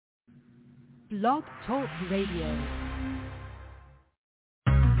Blog Talk Radio.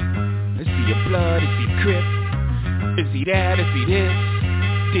 Is he a blood? Is he Crip? Is he that? Is he this?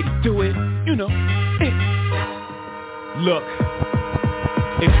 Did he do it? You know. Look,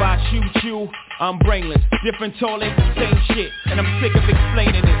 if I shoot you, I'm brainless. Different toilet, same shit. And I'm sick of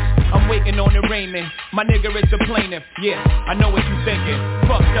explaining this. I'm waiting on the raiment. My nigga is the plaintiff. Yeah, I know what you thinking.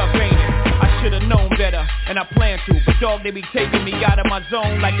 Fucked up, ain't it? I should've known better, and I plan to. But dog, they be taking me out of my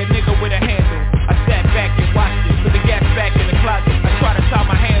zone like a nigga with a handle. I sat back and watched it. Put the gas back in the closet. I try to tie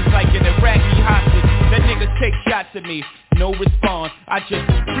my hands like an Iraqi hostage. That nigga take shots at me. No response. I just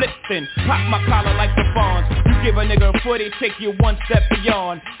flipped and pop my collar like the fawns. You give a nigga a foot, it take you one step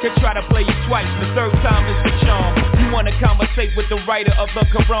beyond. Could try to play you twice, the third time is the charm. You wanna conversate with the writer of the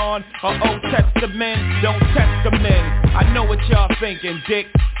Quran or Old Testament? Don't test the men. I know what y'all thinking, dick.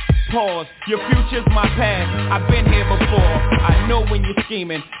 Pause, your future's my past. I've been here before. I know when you're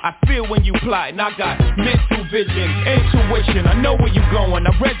scheming. I feel when you plotting. I got mental vision, intuition. I know where you're going.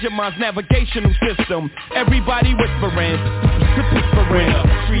 I read your mind's navigational system. Everybody whispering, whispering.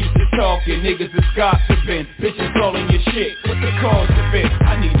 Streets is talking, niggas is gossiping. Bitches calling your shit. What's the cause of it?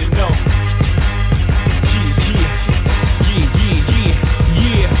 I need to know.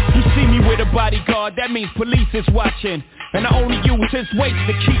 Yeah. You see me with a bodyguard, that means police is watching. And I only use his weight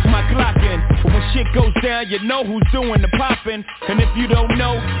to keep my Glock in. But when shit goes down, you know who's doing the popping. And if you don't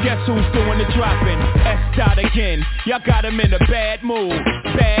know, guess who's doing the dropping? S. again, y'all got him in a bad mood.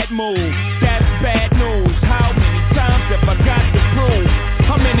 Bad mood, that's bad news. How many times have I got to prove?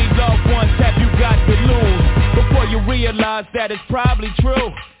 How many loved ones have you got to lose before you realize that it's probably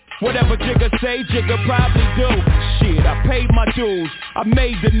true? Whatever Jigga say, Jigga probably do. Shit, I paid my dues, I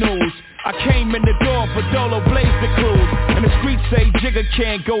made the news. I came in the door for Dolo Blaze the Cruise. And the streets say Jigga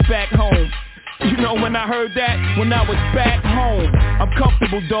can't go back home. You know when I heard that? When I was back home. I'm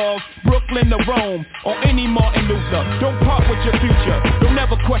comfortable, dog. Brooklyn to Rome. Or any Martin Luther. Don't part with your future. Don't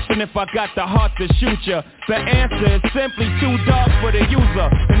ever question if I got the heart to shoot ya. The answer is simply too dark for the user.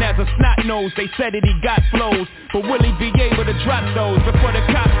 And as a snot nose, they said that he got flows. But will he be able to drop those before the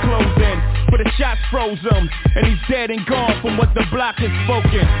cops close in? But the shots froze him. And he's dead and gone from what the block has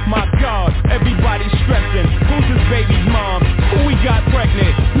spoken. My God, everybody's stressing. Who's his baby's mom? Who he got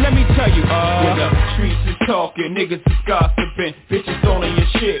pregnant? Let me tell you, when the streets is talking, niggas is gossiping. Bitches all in your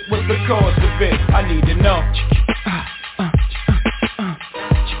shit, what's the cause of it? I need to know.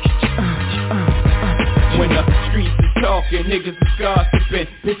 When the streets is talking, niggas is gossiping.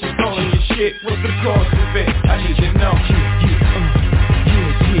 Bitches all in your shit, what's the cause of it? I need to know.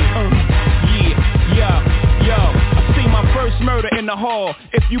 I seen my first murder in the hall.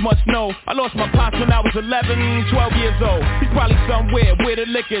 If you must know, I lost my pops when I was 11, 12 years old. He's probably somewhere where the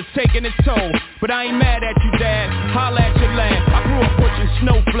liquor's taking its toll. But I ain't mad at you, Dad. Holla at your land. I grew up watching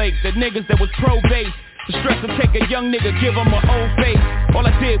snowflakes, the niggas that was pro-base. The stress to take a young nigga, give him an old face. All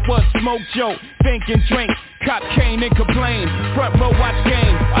I did was smoke, joke, think and drink. Cop cane and complain. Front row watch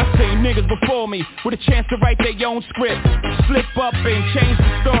game. I seen niggas before me with a chance to write their own script. Slip up and change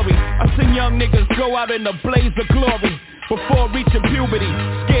the story. I seen young niggas go out in a blaze of glory before reaching puberty.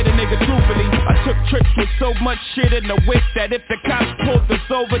 Scared a nigga truthfully. I took trips with so much shit in the whip that if the cops pulled us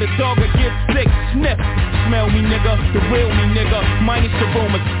over, the dog would get sick. Sniff. Smell me, nigga. The real me, nigga. Minus the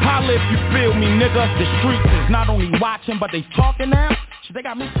rumors. Holla if you feel me, nigga. The streets is not only watching, but they talking now. Shit, they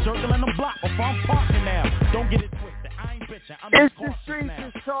got me circling the block before I'm parking now. Don't get it twisted. I ain't bitching. It's the Streets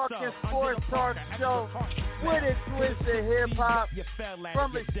is Talking Sports Talk Show with a twist of hip-hop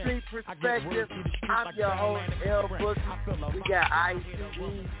from a street perspective. I'm your host, L Boogie. We got ICE,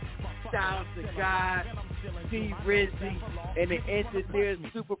 Styles the God, T Rizzy, and the engineer,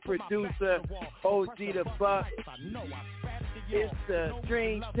 super producer, OG the Buck. It's the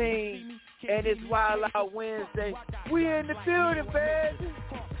Dream Team, and it's Wild Out Wednesday. We in the building, baby.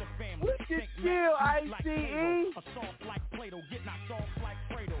 We just chill, ICE.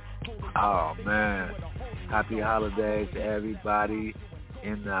 Oh, man. Happy holidays to everybody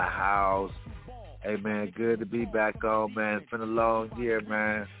in the house. Hey, man, good to be back on, man. It's been a long year,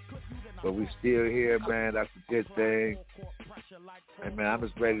 man. But we still here, man. That's a good thing. Hey, man, I'm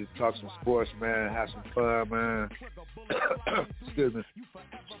just ready to talk some sports, man. Have some fun, man. Excuse me.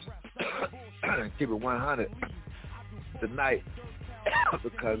 Keep it 100 tonight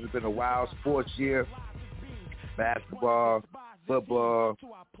because it's been a wild sports year. Basketball, football,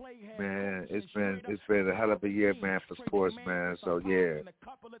 man, it's been a hell of a year, man, for sports, man. So yeah,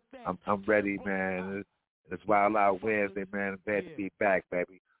 I'm ready, man. It's Wild Out Wednesday, man. I'm glad to be back,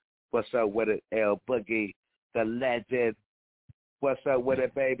 baby. What's up with it, L Boogie, the legend? What's up with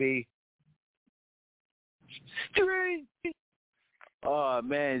it, baby? Street. Oh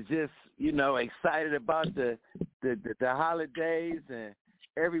man, just excited about the holidays, and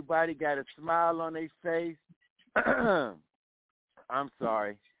everybody got a smile on their face. I'm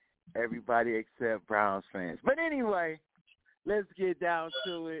sorry, everybody except Browns fans. But anyway, let's get down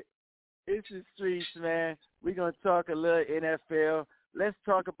to it. It's the streets, man. We're gonna talk a little NFL. Let's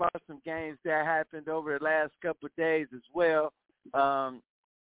talk about some games that happened over the last couple of days as well.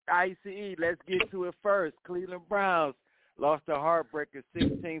 ICE, let's get to it first. Cleveland Browns lost a heartbreaker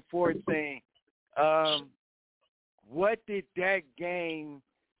 16-14. What did that game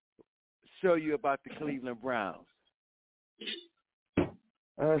show you about the Cleveland Browns?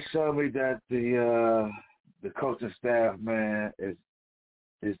 Showed me that the coaching staff, man,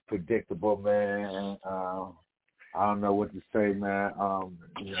 is predictable, man. I don't know what to say, man.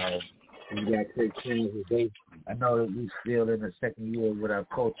 You gotta take chances. I know that we still in the second year with our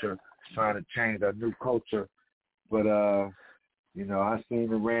culture, trying to change our new culture. But I've seen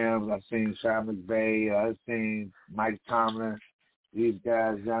the Rams, I've seen Sean McVay, I've seen Mike Tomlin, these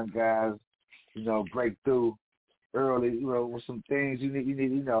guys, young guys, break through early, with some things you need,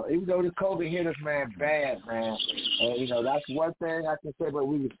 even though the COVID hit us, man, bad, man. That's one thing I can say, but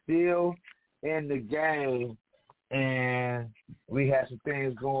we were still in the game, and we had some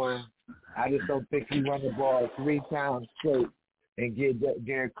things going. I just don't think he won the ball 3 times straight and get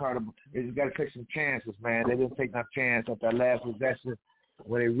Garrett Carter. You got to take some chances, man. They didn't take no chance at that last possession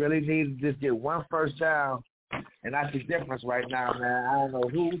when they really needed to just get one first down, and that's the difference right now, man. I don't know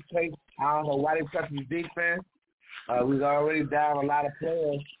I don't know why they touched the defense. We was already down a lot of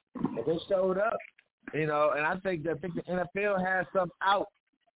players, but they showed up, and I think the NFL has some out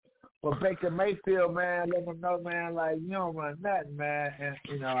for Baker Mayfield, man, letting them know, man, like, you don't run nothing, man.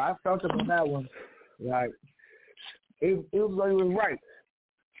 And, I felt him on that one. Like, it was like he was right.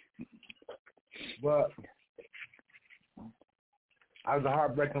 But I was a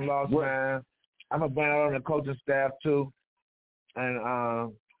heartbreaking loss, man. I'm a fan on the coaching staff, too.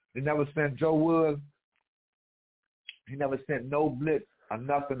 And they never sent Joe Woods. He never sent no blitz or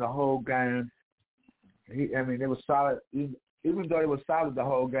nothing the whole game. They were solid. Even though they were solid the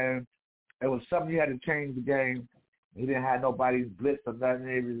whole game, it was something you had to change the game. He didn't have nobody's blitz or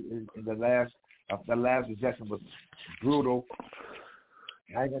nothing. In the last possession was brutal.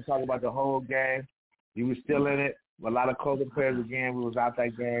 I ain't gonna talk about the whole game. He was still in it. A lot of COVID players again. We was out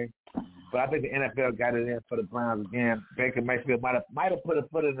that game, but I think the NFL got it in for the Browns again. Baker Mayfield might have put a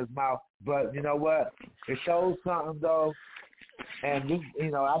foot in his mouth, but you know what? It shows something though. And this,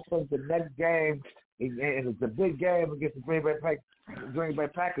 I think the next game, and it's a big game against the Green Bay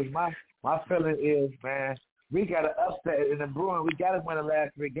Packers. My feeling is, man, we got to upset in the Bruins. We got to win the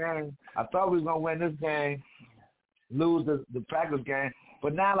last 3 games. I thought we was going to win this game, lose the Packers game.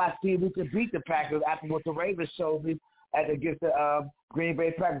 But now I see we can beat the Packers after what the Ravens showed me against the Green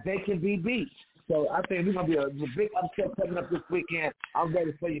Bay Packers. They can be beat. So I think we're going to be a big upset coming up this weekend. I'm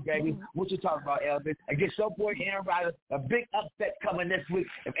ready for you, baby. What you talking about, Elvis? Against your boy Aaron Rodgers, a big upset coming this week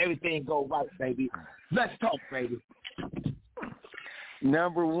if everything goes right, baby. Let's talk, baby.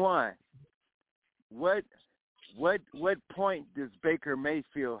 Number one, what point does Baker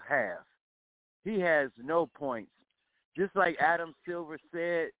Mayfield have? He has no points. Just like Adam Silver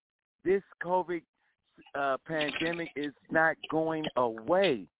said, this COVID pandemic is not going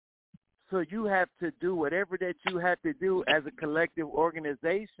away. So you have to do whatever that you have to do as a collective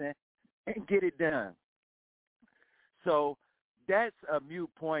organization and get it done. So that's a moot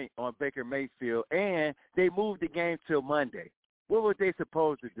point on Baker Mayfield. And they moved the game till Monday. What were they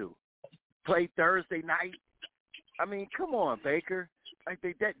supposed to do? Play Thursday night? I mean, come on, Baker. I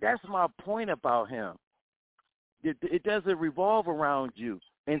think that's my point about him. It doesn't revolve around you.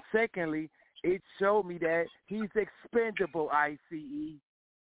 And secondly, it showed me that he's expendable, ICE.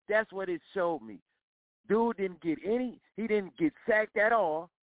 That's what it showed me. Dude he didn't get sacked at all.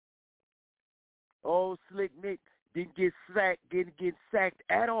 Old Slick Nick didn't get sacked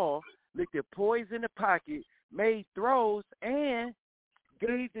at all. Looked at poise in the pocket, made throws, and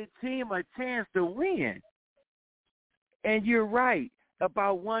gave the team a chance to win. And you're right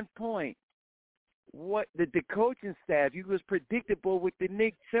about one point. What the coaching staff, you was predictable with the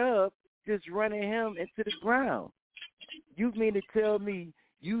Nick Chubb just running him into the ground. You mean to tell me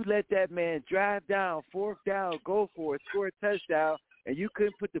you let that man drive down, 4th down, go for it, score a touchdown, and you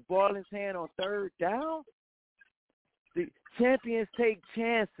couldn't put the ball in his hand on 3rd down? The champions take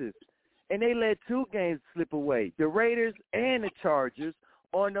chances, and they let 2 games slip away, the Raiders and the Chargers,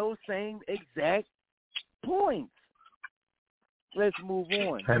 on those same exact points. Let's move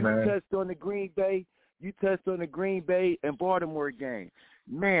on. Hey, you touched on the Green Bay and Baltimore game.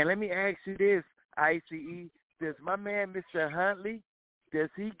 Man, let me ask you this, ICE. Does my man, Mr. Huntley, does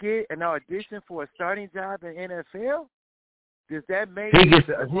he get an audition for a starting job in NFL? Does that make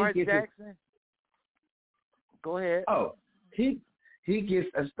Lamar Jackson? Go ahead. Oh, he gets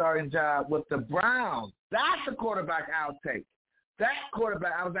a starting job with the Browns. That's a quarterback I'll take. That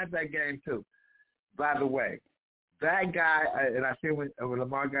quarterback, I was at that game too. By the way, that guy, and I see when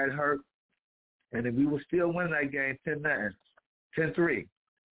Lamar got hurt, and then we were still winning that game 10-0, 10-3.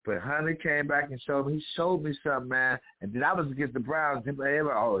 But Hunter came back and showed me something, man. And then I was against the Browns. He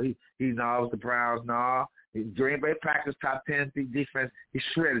knows the Browns. No, Green Bay Packers top 10 defense. He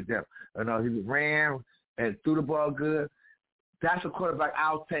shredded them. He ran and threw the ball good. That's a quarterback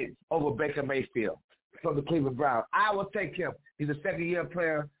I'll take over Baker Mayfield from the Cleveland Browns. I will take him. He's a second-year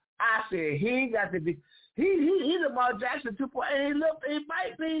player. I said he got to be. He's Lamar Jackson 2.8. He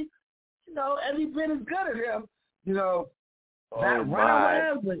might be, every bit as good as him. Not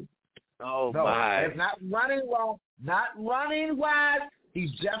running wise. It's not running well. Not running wise. He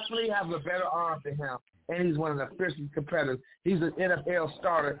definitely has a better arm than him, and he's one of the fiercest competitors. He's an NFL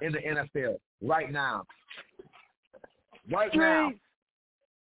starter in the NFL right now. Right now.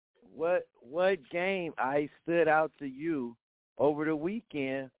 What game I stood out to you over the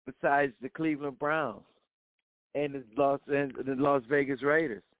weekend besides the Cleveland Browns and the Las Vegas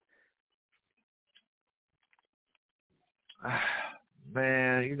Raiders?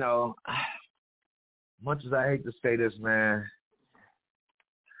 Man, much as I hate to say this, man,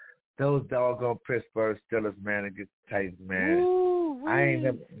 those doggone Pittsburgh Steelers, man, against the Titans, man.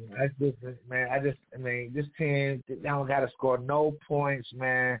 This team, they don't got to score no points,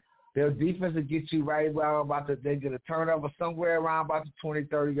 man. Their defense will get you right around they get a turnover somewhere around about the 20,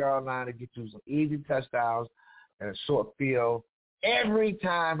 30-yard line to get you some easy touchdowns and a short field. Every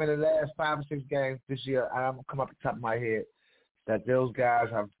time in the last 5 or 6 games this year, I'm going to come up the top of my head, that those guys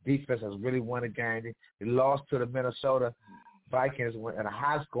defense has really won a game. They lost to the Minnesota Vikings in a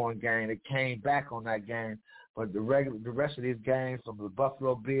high-scoring game. They came back on that game. But the rest of these games, from the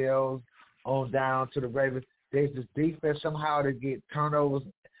Buffalo Bills on down to the Ravens, there's this defense somehow to get turnovers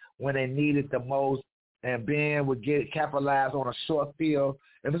when they need it the most, and Ben would capitalize on a short field.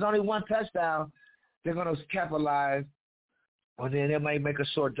 If it's only one touchdown, they're going to capitalize, and then they might make a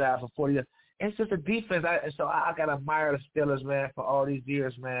short drive for 40 years. It's just a defense. So I got to admire the Steelers, man, for all these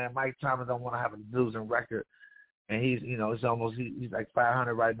years, man. Mike Tomlin don't want to have a losing record, and he's like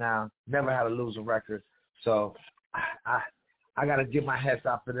 500 right now. Never had a losing record. So I got to give my hats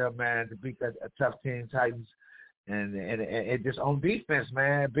off to them, man, to beat that tough team Titans. And just on defense,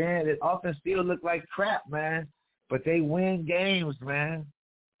 man. Ben, the offense still look like crap, man, but they win games, man.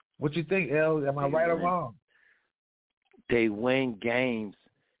 What you think, El? Am I right or wrong? They win games,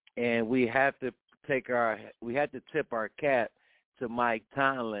 and we have to tip our cap to Mike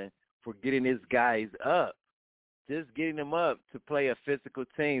Tomlin for getting his guys up, just getting them up to play a physical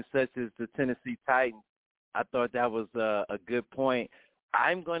team such as the Tennessee Titans. I thought that was a good point.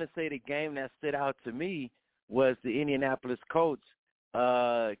 I'm going to say the game that stood out to me was the Indianapolis Colts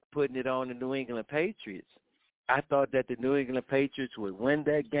putting it on the New England Patriots. I thought that the New England Patriots would win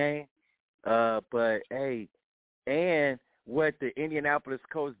that game, but hey, and what the Indianapolis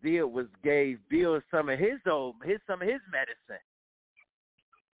Colts did was gave Bill some of his medicine.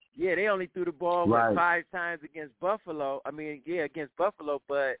 Yeah, they only threw the ball 5 times against Buffalo. Against Buffalo,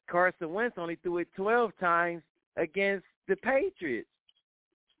 but Carson Wentz only threw it 12 times against the Patriots.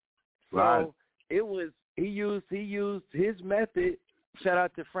 So it was he used his method. Shout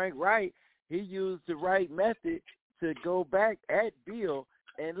out to Frank Wright. He used the right method to go back at Bill.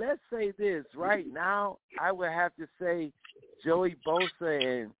 And let's say this right now, I would have to say Joey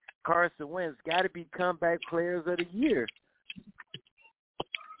Bosa and Carson Wentz got to be comeback players of the year.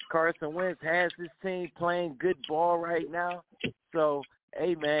 Carson Wentz has his team playing good ball right now. So,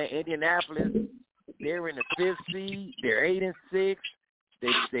 hey, man, Indianapolis, they're in the 5th seed. They're 8-6.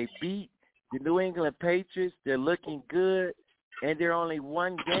 They beat the New England Patriots. They're looking good, and they're only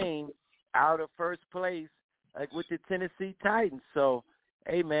 1 game out of first place with the Tennessee Titans. So,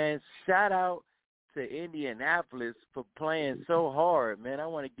 hey, man, shout out to Indianapolis for playing so hard, man. I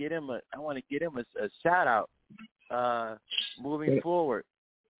want to get him a shout out moving forward.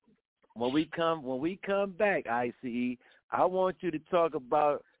 When we come back, ICE, I want you to talk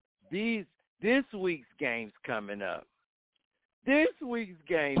about this week's games coming up. And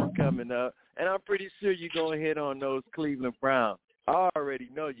I'm pretty sure you're going to hit on those Cleveland Browns. I already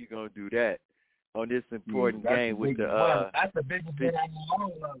know you're going to do that on this important game with the that's the biggest one out of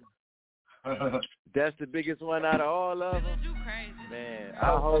all of them. That's the biggest one out of all of them? Man,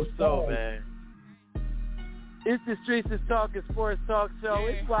 I hope so, man. It's the Streets is Talking Sports Talk Show.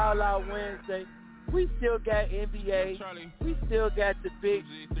 It's Wild Out Wednesday. We still got NBA. We still got the big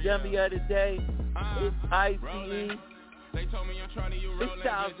dummy of the day. It's ICE. It's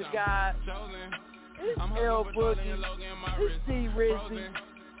Styles the God. It's L Boogie. It's D Rizzy.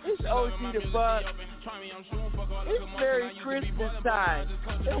 It's OG the Buck. It's Merry Christmas time.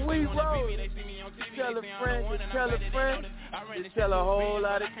 And we roll. Tell a friend to tell a friend to tell a whole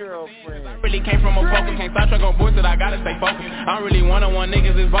lot of girlfriends. I really came from a focus, can't stop truck on bullshit, I gotta stay focused. I'm really one-on-one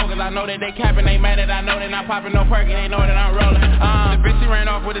niggas is bogus. I know that they capping, they mad that I know they not popping no perky, they know that I'm rolling. The bitch she ran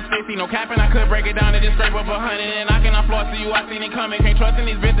off with a 60, no capping, I could break it down and just scrape up 100. And I cannot floss to you, I seen it coming. Can't trust in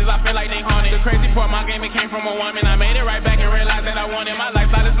these bitches, I feel like they haunted. The crazy part, my game, it came from a woman. I made it right back and realized that I wanted my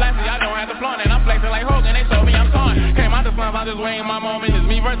lifestyle is flashy, I don't have to flaunt it. I'm flexing like Hogan, they told me I'm torn. Came out the slums, I'm just waiting my moment. It's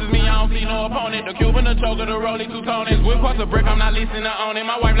me versus me, I don't see no opponent. The Cuban, the choker, the rollie, two-toners. Whip across a brick, I'm not leasing to own it.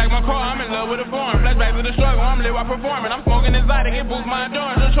 My wife like my car, I'm in love with a form. Flashback to the struggle, I'm lit while performing. I'm smoking exotic, it boosts my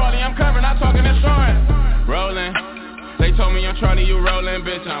endurance. So Charlie, I'm covered, not talking insurance. Rolling, they told me I'm Charlie, you rolling,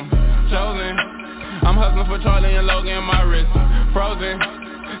 bitch, I'm chosen. I'm hustling for Charlie and Logan, my wrist frozen.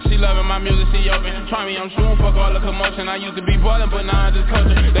 She loving my music, she open. Try me, I'm shooting, fuck all the commotion. I used to be ballin', but now I'm just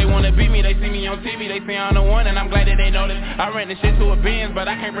coaching. They wanna beat me, they see me on TV, they say I'm the one, and I'm glad that they know this. I ran this shit to a Benz, but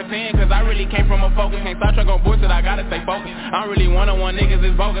I can't pretend, cause I really came from a focus. Can't stop truck on bullshit, I gotta stay focused. I'm really one-on-one niggas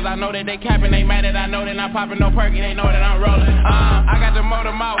is bogus. I know that they capping, they mad that I know they not popping no perky, they know that I'm rolling. I got the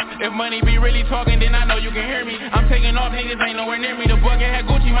motor mouth. If money be really talking, then I know you can hear me. I'm taking off, niggas ain't nowhere near me. The bucket had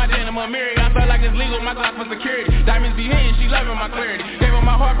Gucci, my denim a Miri. I felt like it's legal, my Glock for security. Diamonds be hitting, she loving my clarity. Gave her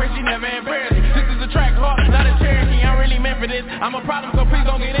my heart, pray she never embarrassed. This is a track hard, not a Cherokee, I'm really meant for this. I'm a problem, so please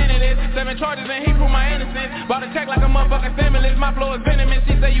don't get into this. 7 charges and he prove my innocence. Bought a check like a motherfucking stimulus. My flow is venomous,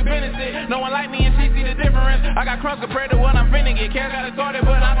 she say you benefit. No one like me and she see the difference. I got crumbs compared to what I'm finna get. Can't got it started,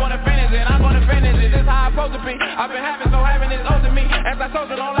 but I'm gonna finish it. I'm gonna finish it, this how I'm supposed to be. I've been having, so having is owed to me. As I told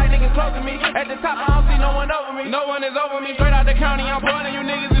you, don't like niggas close to me. At the top, I don't see no one over me. No one is over me, straight out the county. I'm boiling, you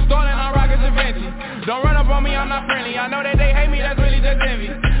niggas is stalling, I'm rockin' Da Vinci. Don't run up on me, I'm not friendly. I know that they hate me, that's really just envy.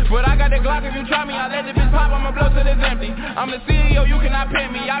 But I got the Glock, if you try me, I'll let the bitch pop, I'ma blow till it's empty. I'm the CEO, you cannot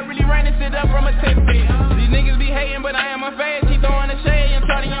pin me. I really ran this shit up from a 10 feet. These niggas be hating, but I am a fade. She throwing the shade, I'm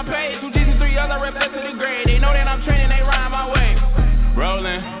trying to unpaid. 2 G's and 3 L's, I rep that to the grade. They know that I'm training, they ride my way.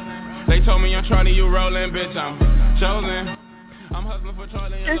 Rolling, they told me I'm Charlie, you rolling, bitch, I'm chosen. I'm hustling for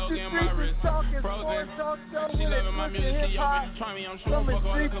Charlie and Logan, my wrist frozen. She loving my music, she open. Try me, I'm shooting, fuck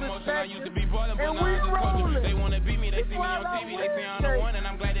all the commotion. I used to be ballin', but now I'm just coaching. They wanna beat me, they see me on TV, they say I'm the one, and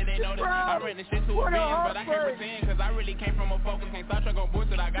I'm glad that they know this. I ran this shit to a Benz, but I can't pretend, cause I really came from a focus. Can't stop truck on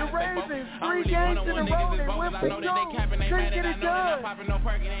bullshit, I gotta stay focused. I'm really one-on-one niggas is bogus. I know that they capping, they mad that I know they not popping no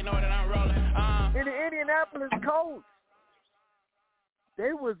perky, they know that I'm rolling. In the Indianapolis Colts,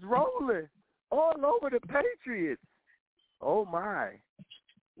 they was rolling all over the Patriots. Oh my.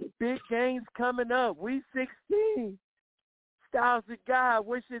 Big games coming up. Week 16. Styles the God,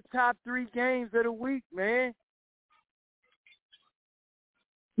 what's your top 3 games of the week, man?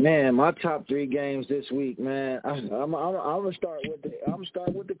 Man, my top 3 games this week, man. I'm gonna start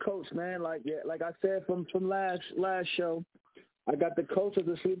with the Colts, man. Like I said from last show, I got the Colts as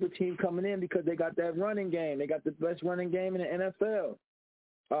a sleeper team coming in because they got that running game. They got the best running game in the NFL.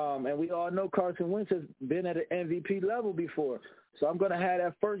 And we all know Carson Wentz has been at an MVP level before. So I'm going to have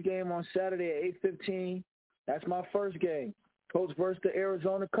that first game on Saturday at 8:15. That's my first game. Colts versus the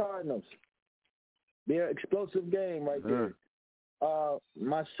Arizona Cardinals. They're an explosive game right there.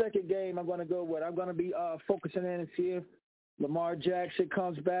 My second game I'm going to go with, I'm going to be focusing in and see if Lamar Jackson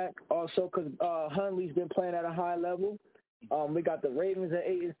comes back. Also because Hundley's been playing at a high level. We got the Ravens at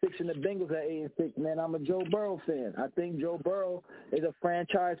 8-6 and the Bengals at 8-6. Man, I'm a Joe Burrow fan. I think Joe Burrow is a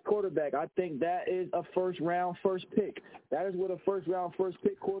franchise quarterback. I think that is a first-round first pick. That is what a first-round first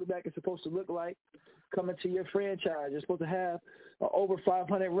pick quarterback is supposed to look like coming to your franchise. You're supposed to have an over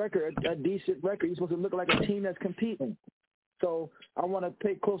 500 record, a decent record. You're supposed to look like a team that's competing. So I want to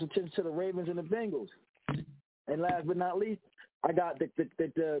pay close attention to the Ravens and the Bengals. And last but not least, I got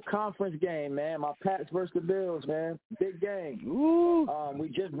the conference game, man. My Pats versus the Bills, man. Big game. We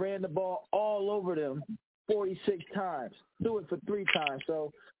just ran the ball all over them 46 times. Threw it for 3 times.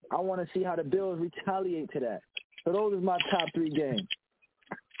 So I want to see how the Bills retaliate to that. So those are my top 3 games.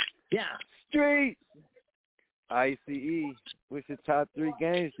 Yeah. Street. ICE, what's your top 3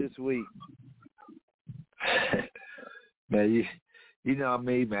 games this week? Man, you know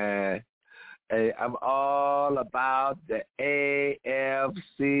me, man. Hey, I'm all about the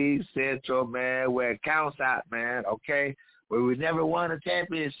AFC Central, man, where it counts out, man, okay? Where we never won a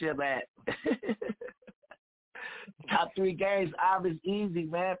championship at. Top 3 games, obviously easy,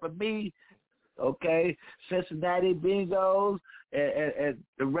 man, for me, okay? Cincinnati Bengals and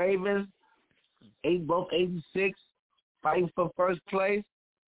the Ravens, both 8-6, fighting for first place.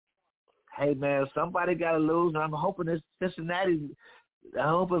 Hey, man, somebody got to lose, and I'm hoping it's Cincinnati. I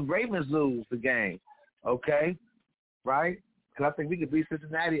hope Ravens lose the game, okay? Right? Because I think we could beat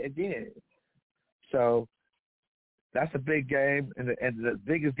Cincinnati again. So that's a big game, and the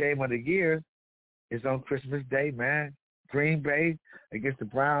biggest game of the year is on Christmas Day, man. Green Bay against the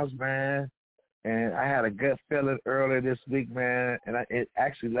Browns, man. And I had a gut feeling earlier this week, man. And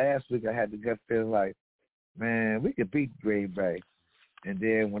actually last week I had the gut feeling like, man, we could beat Green Bay. And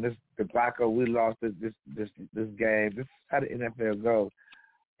then when this debacle, we lost this game. This is how the NFL goes.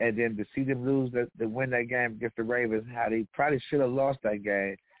 And then to see them lose, to win that game against the Ravens, how they probably should have lost that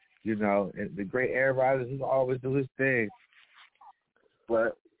game, you know. And the great Aaron Rodgers, he always do his thing.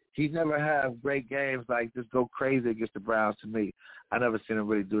 But he never have great games like just go crazy against the Browns to me. I never seen him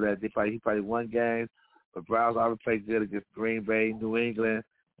really do that. He probably won games, but Browns always played good against Green Bay, New England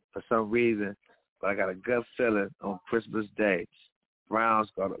for some reason. But I got a gut feeling on Christmas Day, Browns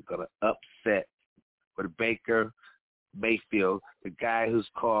gonna upset with Baker Mayfield, the guy who's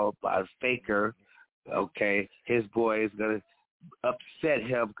called by Faker. Okay, his boy is gonna upset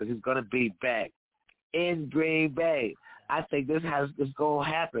him because he's gonna be back in Green Bay. I think this is going to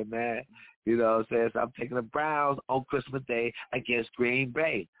happen, man. You know what I'm saying? So I'm taking the Browns on Christmas Day against Green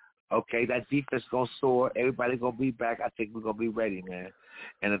Bay. Okay, that defense is going to soar. Everybody's going to be back. I think we're going to be ready, man.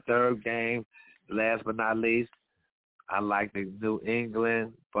 And the third game, last but not least, I like the New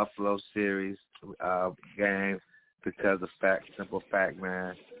England-Buffalo series game because of simple fact,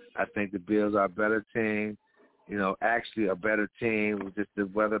 man. I think the Bills are a better team. You know, actually a better team. It was just the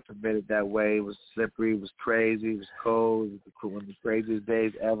weather permitted that way. It was slippery. It was crazy. It was cold. It was one of the craziest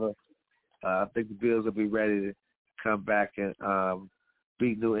days ever. I think the Bills will be ready to come back and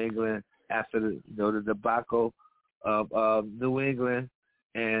beat New England after the debacle of New England.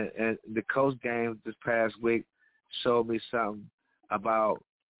 And the Colts game this past week showed me something about,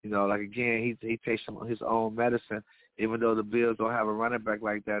 like, again, he takes some of his own medicine. Even though the Bills don't have a running back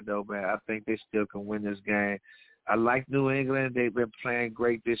like that, though, man, I think they still can win this game. I like New England. They've been playing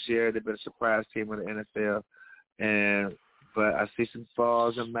great this year. They've been a surprise team in the NFL. But I see some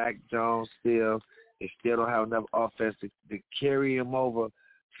falls in Mac Jones still. They still don't have enough offense to carry him over to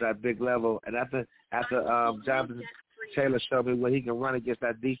that big level. And after Jonathan Taylor showed me what he can run against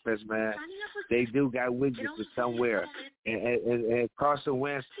that defense, man, they do got weaknesses somewhere. And Carson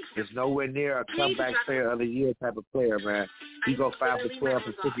Wentz is nowhere near a comeback player of the year type of player, man. You go 5 for 12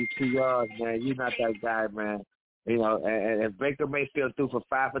 for 52 yards, man. You're not that guy, man. And if Baker Mayfield threw for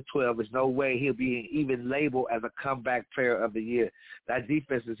 5 for 12, there's no way he'll be even labeled as a comeback player of the year. That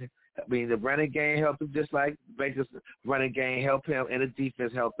defense is, the running game helped him just like Baker's running game helped him, and the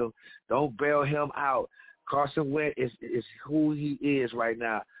defense helped him. Don't bail him out. Carson Wentz is who he is right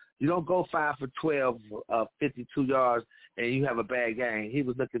now. You don't go 5 for 12, 52 yards, and you have a bad game. He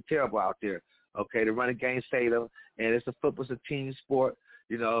was looking terrible out there. Okay, the running game saved him, and it's a team sport.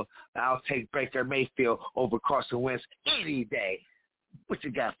 I'll take Baker Mayfield over Carson Wentz any day. What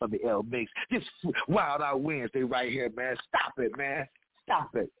you got for me, L. Mix? This Wild Out Wednesday right here, man. Stop it, man.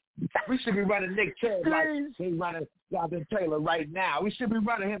 Stop it. We should be running Nick Chubb like he's running Jonathan Taylor right now. We should be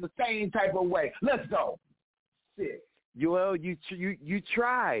running him the same type of way. Let's go. Shit. Joel, you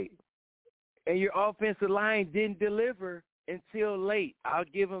tried, and your offensive line didn't deliver until late. I'll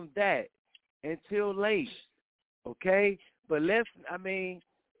give them that. Until late, okay? But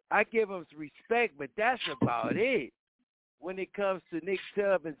I give them some respect, but that's about it when it comes to Nick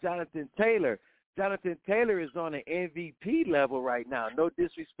Chubb and Jonathan Taylor. Jonathan Taylor is on an MVP level right now. No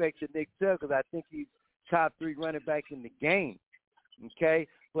disrespect to Nick Chubb because I think he's top 3 running back in the game, okay?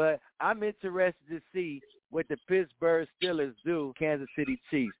 But I'm interested to see what the Pittsburgh Steelers do, Kansas City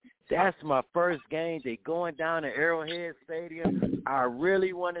Chiefs. That's my first game. They going down to Arrowhead Stadium. I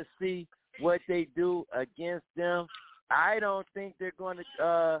really want to see what they do against them. I don't think they're going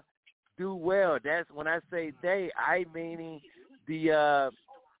to do well. That's when I say they, I meaning the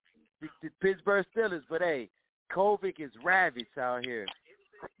Pittsburgh Steelers. But, hey, COVID is ravaged out here.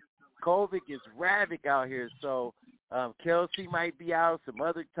 COVID is ravaged out here. So Kelsey might be out. Some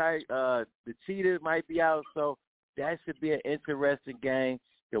other type, the Cheetah might be out. So that should be an interesting game.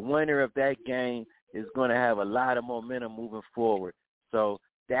 The winner of that game is going to have a lot of momentum moving forward. So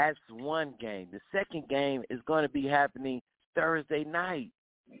that's one game. The second game is going to be happening Thursday night.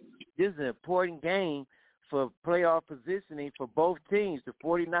 This is an important game for playoff positioning for both teams, the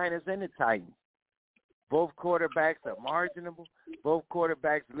 49ers and the Titans. Both quarterbacks are marginable. Both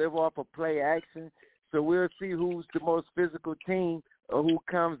quarterbacks live off of play action. So we'll see who's the most physical team or who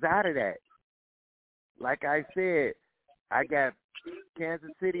comes out of that. Like I said, I got Kansas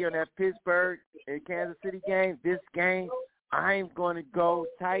City on that Pittsburgh and Kansas City game. This game, I'm going to go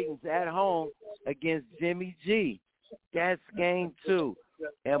Titans at home against Jimmy G. That's game 2.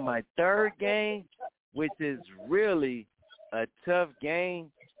 And my third game, which is really a tough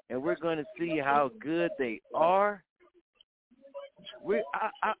game, and we're going to see how good they are.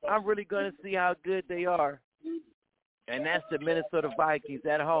 I'm really going to see how good they are. And that's the Minnesota Vikings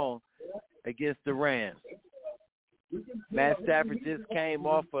at home against the Rams. Matt Stafford just came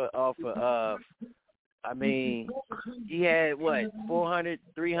off of he had,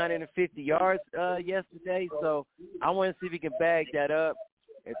 350 yards yesterday. So I want to see if he can bag that up.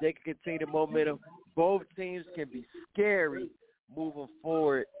 If they can continue the momentum, both teams can be scary moving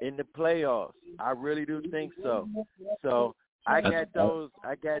forward in the playoffs. I really do think so. So I got those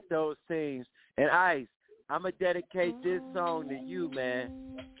teams. And Ice, I'm going to dedicate this song to you,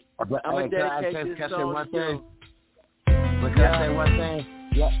 man. I'm going to dedicate this song to you. Can I say one thing?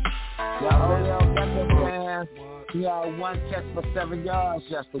 He had 1 catch for 7 yards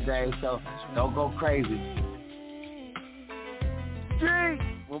yesterday, so don't go crazy.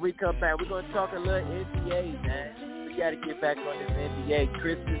 When we come back, we're going to talk a little NBA, man. We got to get back on this NBA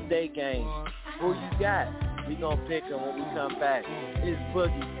Christmas Day game. Who you got? We going to pick them when we come back. It's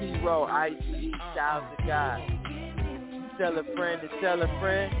Boogie, T-Roll, ICE, Styles the Guy. Tell a friend to tell a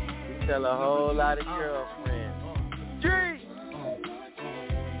friend to tell a whole lot of girlfriends. G!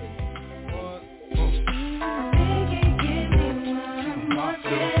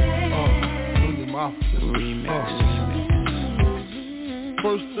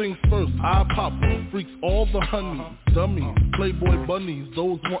 First things first, I pop them. Freaks all the honeys, dummies, playboy bunnies,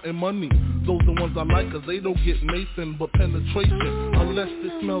 those wanting money. Those the ones I like cause they don't get Nathan but penetration. Unless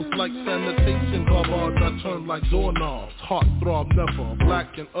it smells like sanitation. Garbage I turn like doorknobs. Heart throb never,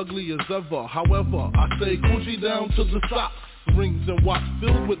 black and ugly as ever. However, I say Gucci down to the socks. Rings and watch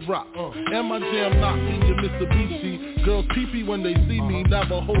filled with rock. And my jam knocking your Mitsubishi. Girls pee-pee when they see me.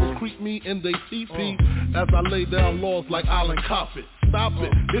 Navajos creep me in they teepee. As I lay down laws like Island Coffin. Stop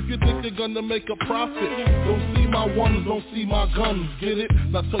it, if you think you're gonna make a profit. Don't see my ones, don't see my guns, get it?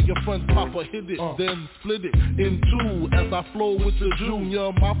 Now tell your friends Papa hit it, then split it in 2. As I flow with the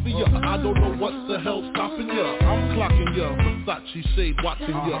Junior Mafia. I don't know what the hell's stopping ya. I'm clocking ya, Versace shade watching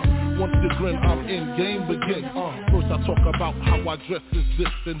ya. Once you grin, I'm in, game begin. First I talk about how I dress is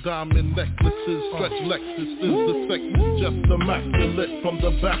this and diamond necklaces. Stretch Lexus is the second, just immaculate. From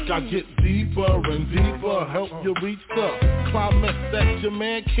the back I get deeper and deeper. Help you reach the climax that your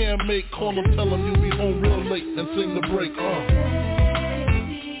man can't make. Call him, tell him you be home real late and sing the break.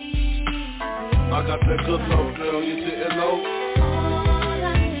 I got that good love, girl, you didn't know.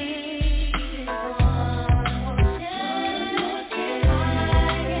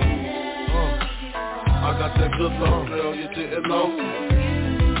 I got that good love, girl, you didn't know.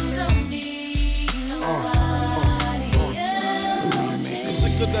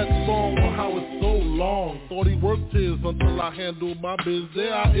 Sick of that song on how it's so long. Thought he worked his until I handled my biz.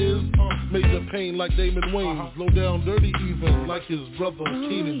 There I is, major pain like Damon Wayans. Low down dirty even like his brother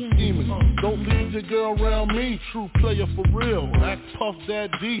Keenan scheming. Don't leave your girl around me, true player for real. Act Puff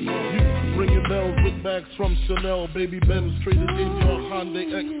Dad D. You ringing bells with bags from Chanel. Baby Benz traded in your Hyundai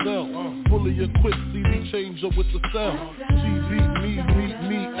XL. Fully equipped CD changer with the cell. She beat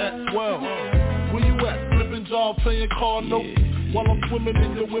me at 12. Where you at? Flipping job, playing car notes. While I'm swimming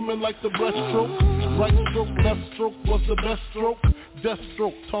in your women like the breaststroke. Right stroke, left stroke was the best stroke. Death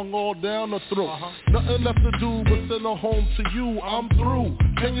stroke, tongue all down the throat. Nothing left to do but send her home to you. I'm through.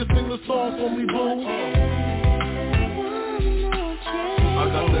 Can you sing the song for me, boo? I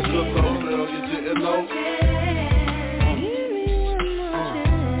got that good love, girl, you didn't know.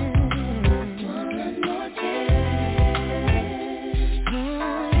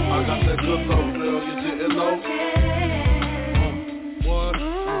 I got that good love, girl, you didn't know. What?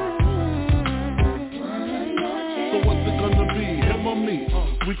 So what's it gonna be, him or me?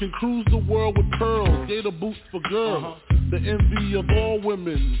 We can cruise the world with pearls, gator boots for girls. The envy of all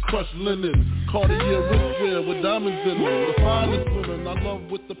women, crushed linen, Cartier wristwear with diamonds in them. The finest women I love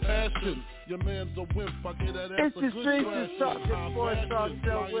with the passion. Your man's a wimp, I get that ass a good trash. It's the Streets Talking Sports Talk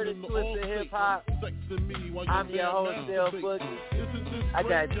Show with a twist of hip-hop. I'm your host, Del Boogie. I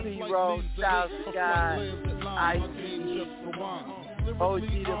got T-Roll, Styles the Guy, IC, OG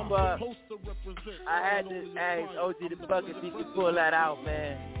the Buck. I had to ask OG the Buck if he could pull that out,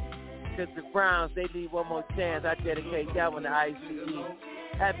 man. Because the Browns, they need one more chance. I dedicate that one to ICE.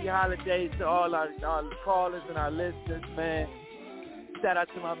 Happy holidays to all our callers and our listeners, man. Shout out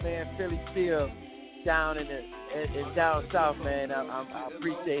to my man Philly Steel down in down south, man. I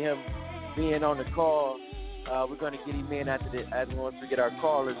appreciate him being on the call. We're going to get him in after once we get our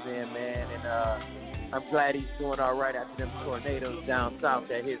callers in, man. And I'm glad he's doing all right after them tornadoes down south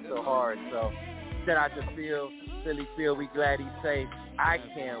that hit so hard. So shout out to Philly Phil. We glad he's safe. I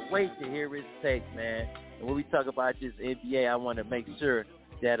can't wait to hear his take, man. And when we talk about this NBA, I want to make sure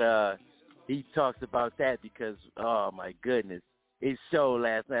that he talks about that because, oh, my goodness, it showed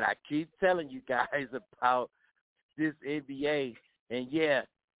last night. I keep telling you guys about this NBA. And, yeah,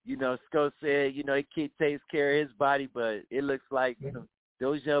 you know, Sco said, you know, he takes care of his body, but it looks like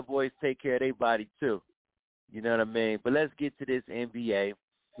those young boys take care of their body too. You know what I mean? But let's get to this NBA.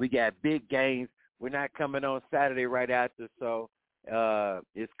 We got big games. We're not coming on Saturday right after, so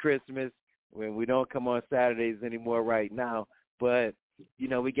it's Christmas when we don't come on Saturdays anymore right now. But, you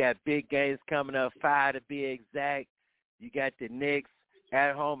know, we got big games coming up, 5 to be exact. You got the Knicks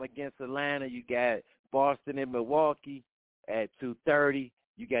at home against Atlanta. You got Boston and Milwaukee at 2:30.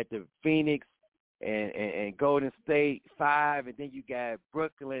 You got the Phoenix and Golden State 5, and then you got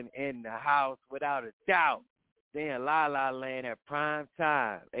Brooklyn in the house without a doubt. Then La La Land at prime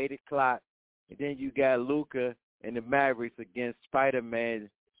time, 8 o'clock. And then you got Luka and the Mavericks against Spider-Man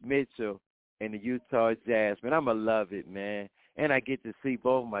Mitchell and the Utah Jazz. Man, I'm going to love it, man. And I get to see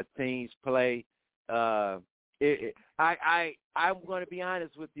both my teams play. I'm going to be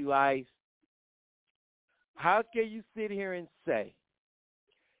honest with you, Ice. How can you sit here and say,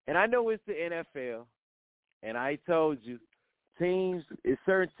 and I know it's the NFL, and I told you,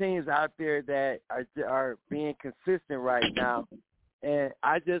 certain teams out there that are being consistent right now, and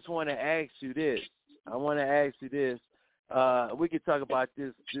I just want to ask you this. We can talk about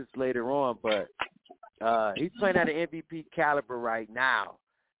this later on, but he's playing at an MVP caliber right now,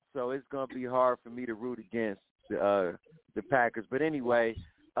 so it's going to be hard for me to root against the Packers. But anyway,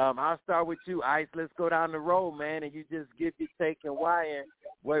 I'll start with you, Ice. Let's go down the road, man, and you just give your take and why and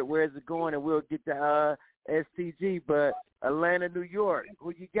where's it going, and we'll get to STG. But Atlanta, New York,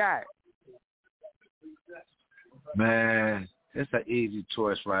 who you got? Man, it's an easy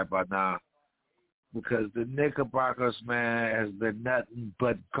choice right by now because the Knickerbockers, man, has been nothing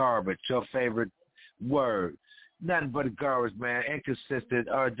but garbage. Your favorite word. Nothing but garbage, man. Inconsistent.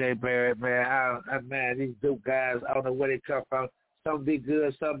 R.J. Barrett, man. Man, these Duke guys, I don't know where they come from. Some be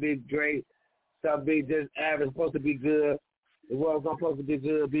good, some be great, some be just average, supposed to be good. The world's not supposed to be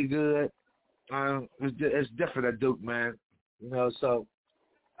good. It's different at Duke, man. You know, so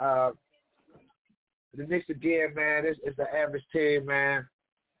the Knicks again, man, it's an average team, man.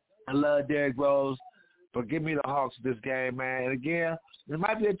 I love Derrick Rose, but give me the Hawks this game, man. And again, it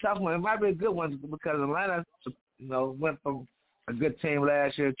might be a tough one. It might be a good one because Atlanta, you know, went from a good team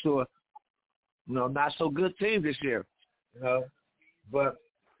last year to a, you know, not so good team this year, you know. But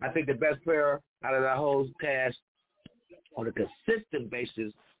I think the best player out of that whole cast on a consistent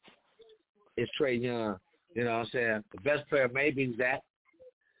basis is Trae Young. You know what I'm saying? The best player maybe is Zach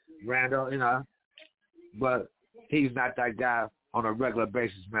Randall, you know. But he's not that guy on a regular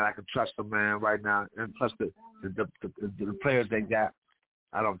basis, man. I can trust him, man, right now. And plus the players they got,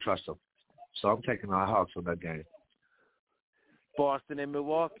 I don't trust them. So I'm taking the Hawks on that game. Boston and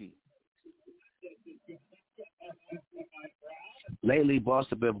Milwaukee. Lately,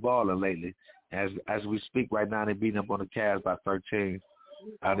 Boston been balling lately. As we speak right now, they're beating up on the Cavs by 13.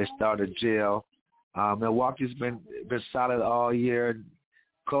 They started jail. Milwaukee's been solid all year.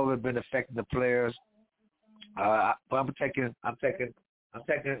 COVID been affecting the players. But I'm taking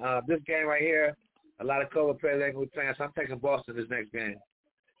this game right here. A lot of COVID players ain't gonna be playing, so I'm taking Boston this next game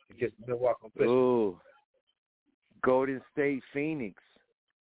against Milwaukee. Ooh, Golden State, Phoenix.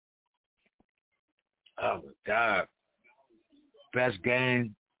 Oh my God. Best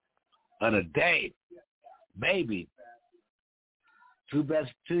game of the day, maybe. Two best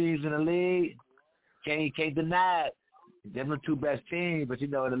teams in the league. Can't deny it. They're the two best teams, but you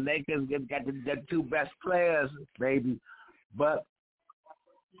know the Lakers got the two best players, maybe. But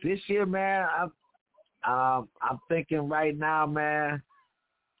this year, man, I'm thinking right now, man.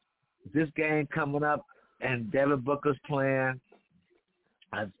 This game coming up, and Devin Booker's playing.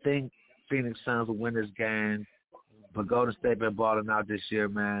 I think Phoenix Suns will win this game. But Golden State been balling out this year,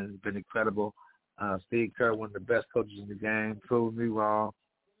 man. It's been incredible. Steve Kerr, one of the best coaches in the game, proved me wrong.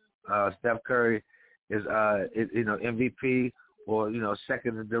 Steph Curry is MVP or,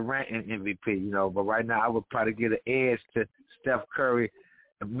 second in Durant in MVP, But right now I would probably give an edge to Steph Curry,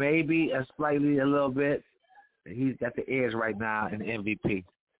 maybe a little bit. He's got the edge right now in the MVP.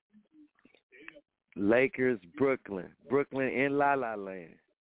 Lakers, Brooklyn in La La Land.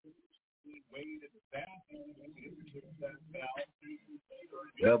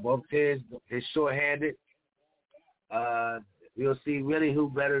 Well, both teams is short-handed. We'll see really who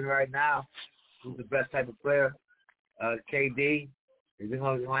better right now. who's the best type of player. KD. They're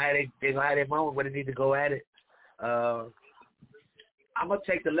gonna have their moment where they need to go at it. I'm gonna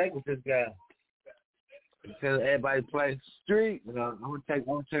take the Lakers this game until everybody plays. Street. You know, I'm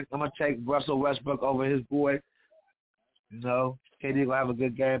gonna take Russell Westbrook over his boy. You know, KD gonna have a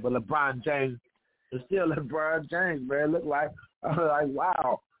good game, but LeBron James is still LeBron James, man. Look like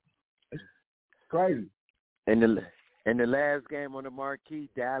wow, it's crazy. And the last game on the marquee,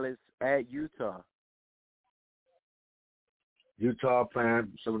 Dallas at Utah. Utah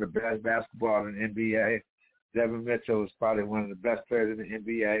playing some of the best basketball in the NBA. Devin Mitchell is probably one of the best players in the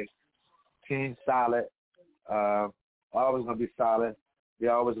NBA. Team solid. Always going to be solid.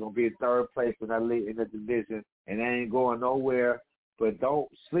 They're always going to be in third place in that league, in the division, and they ain't going nowhere. But don't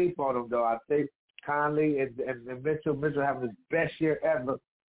sleep on them, though. I think Conley and Mitchell having his best year ever.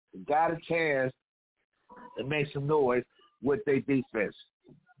 Got a chance to make some noise with their defense.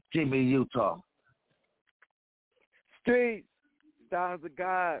 Give me Utah. Street. Stars of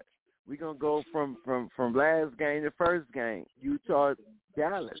God, we're going to go from last game to first game, Utah,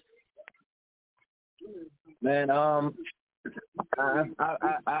 Dallas. Man,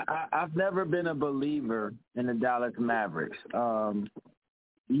 I've never been a believer in the Dallas Mavericks.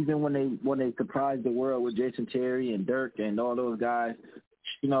 Even when they surprised the world with Jason Terry and Dirk and all those guys,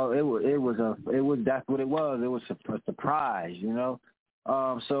 you know, that's what it was. It was a surprise, you know.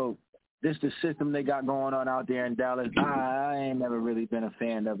 So this the system they got going on out there in Dallas. I ain't never really been a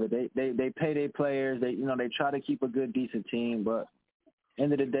fan of it. They pay their players. They try to keep a good, decent team. But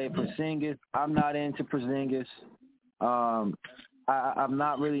end of the day, Porzingis, I'm not into Porzingis. I'm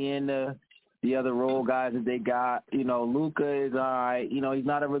not really into the other role guys that they got. You know, Luka is all right. You know, he's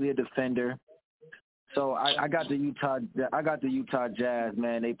not really a defender. So I got the Utah Jazz,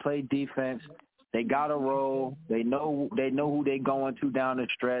 man. They play defense. They got a role. They know who they going to down the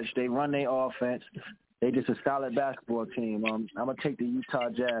stretch. They run their offense. They just a solid basketball team. I'm gonna take the Utah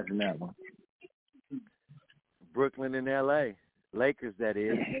Jazz in that one. Brooklyn and L.A. Lakers, that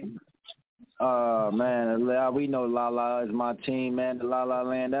is. Man, we know La La is my team, man. The La La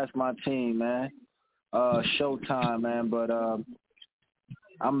Land, that's my team, man. Showtime, man. But I'm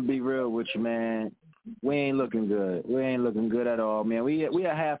gonna be real with you, man. We ain't looking good. We ain't looking good at all, man. We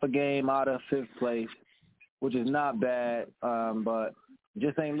are half a game out of fifth place, which is not bad, but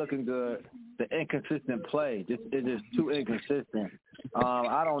just ain't looking good. The inconsistent play, it's just too inconsistent.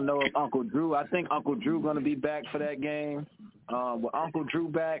 I don't know if Uncle Drew. I think Uncle Drew going to be back for that game. With Uncle Drew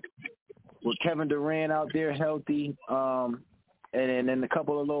back, with Kevin Durant out there healthy, and then a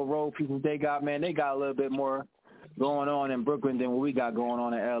couple of little role pieces they got, man, they got a little bit more going on in Brooklyn than what we got going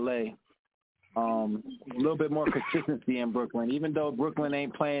on in L.A. A little bit more consistency in Brooklyn, even though Brooklyn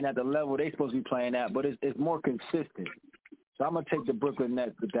ain't playing at the level they supposed to be playing at, but it's more consistent. So I'm going to take the Brooklyn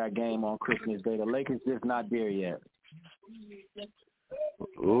Nets with that game on Christmas Day. The Lakers just not there yet.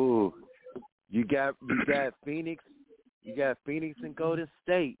 Ooh, you got Phoenix. You got Phoenix and Golden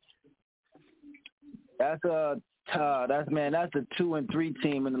State. That's a 2 and 3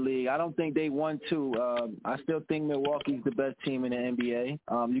 team in the league. I don't think they won 2. I still think Milwaukee's the best team in the NBA.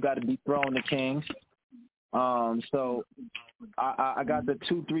 You got to dethrone the Kings. So I got the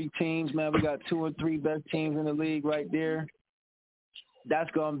 2-3 teams, man. We got 2 and 3 best teams in the league right there.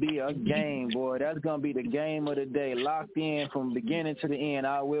 That's gonna be a game, boy. That's gonna be the game of the day, locked in from beginning to the end.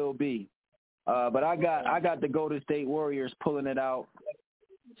 I will be. But I got the Golden State Warriors pulling it out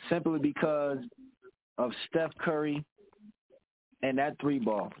simply because of Steph Curry and that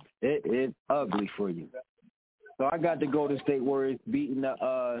 3-ball. It's ugly for you. So I got the Golden State Warriors beating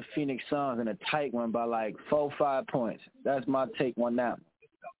the Phoenix Suns in a tight one by like 4-5 points. That's my take on that.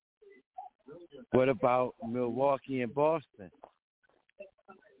 What about Milwaukee and Boston?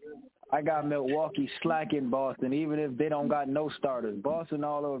 I got Milwaukee slacking Boston, even if they don't got no starters. Boston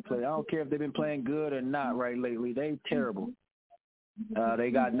all over the place. I don't care if they've been playing good or not right lately. They terrible.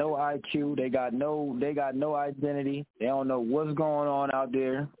 They got no IQ. They got no identity. They don't know what's going on out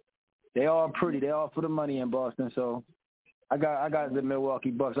there. They all pretty. They all for the money in Boston. So I got the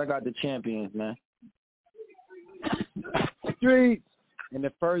Milwaukee Bucks. I got the champions, man. Streets. In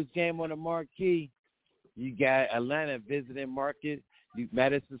the first game on the marquee, you got Atlanta visiting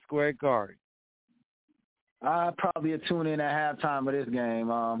Madison Square Garden. I probably tune in at halftime of this game.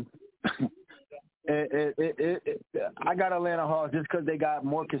 I got Atlanta Hawks just because they got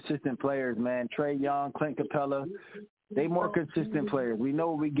more consistent players, man. Trae Young, Clint Capella, they more consistent players. We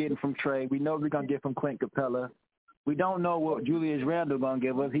know what we're getting from Trae. We know what we're going to get from Clint Capella. We don't know what Julius Randle going to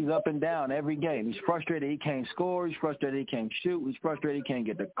give us. He's up and down every game. He's frustrated he can't score. He's frustrated he can't shoot. He's frustrated he can't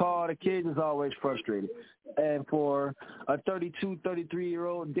get the call. The kid is always frustrated. And for a 32,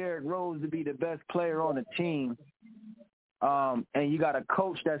 33-year-old Derrick Rose to be the best player on the team, and you got a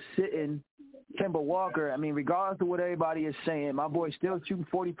coach that's sitting Kemba Walker, I mean, regardless of what everybody is saying, my boy's still shooting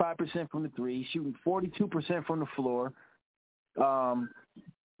 45% from the three. He's shooting 42% from the floor.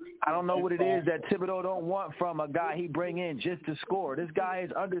 I don't know what it is that Thibodeau don't want from a guy he bring in just to score. This guy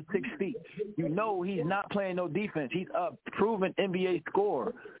is under 6 feet. You know he's not playing no defense. He's a proven NBA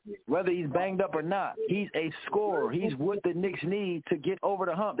scorer, whether he's banged up or not. He's a scorer. He's what the Knicks need to get over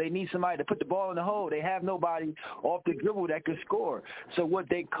the hump. They need somebody to put the ball in the hole. They have nobody off the dribble that could score. So what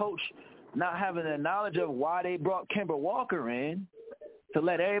they coach, not having the knowledge of why they brought Kemba Walker in to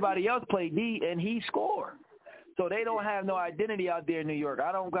let everybody else play D, and he score. So they don't have no identity out there in New York.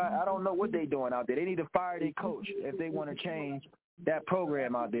 I don't know what they're doing out there. They need to fire their coach if they want to change that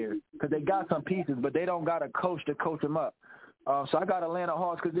program out there, because they got some pieces, but they don't got a coach to coach them up. So I got Atlanta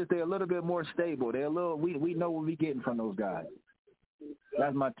Hawks because they're a little bit more stable. They're a little. We know what we're getting from those guys.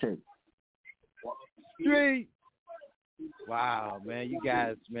 That's my take. Street. Wow, man, you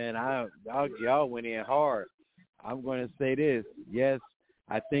guys, man, y'all went in hard. I'm going to say this. Yes,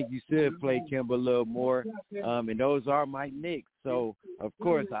 I think you should play Kemba a little more, and those are my Knicks. So, of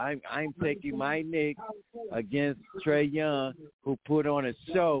course, I'm taking my Knicks against Trae Young, who put on a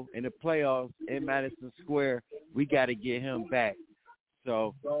show in the playoffs in Madison Square. We got to get him back.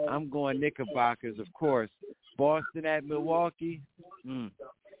 So I'm going Knickerbockers, of course. Boston at Milwaukee,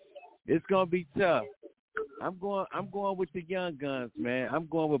 it's going to be tough. I'm going with the young guns, man. I'm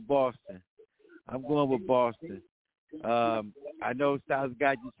going with Boston. I know Styles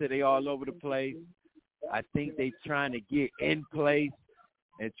got you said they all over the place. I think they trying to get in place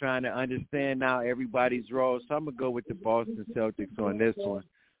and trying to understand now everybody's role. So I'm going to go with the Boston Celtics on this one,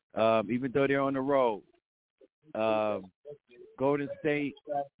 even though they're on the road. Golden State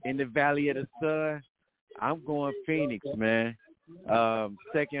in the Valley of the Sun, I'm going Phoenix, man.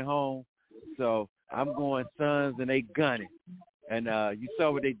 Second home. So I'm going Suns, and they gunning. And you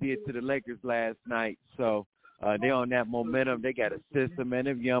saw what they did to the Lakers last night. So they on that momentum. They got a system, and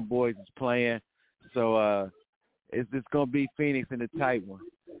them young boys is playing. So it's just going to be Phoenix in a tight one.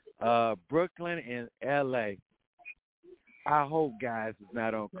 Brooklyn and L.A. I hope guys is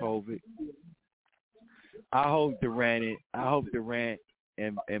not on COVID. I hope Durant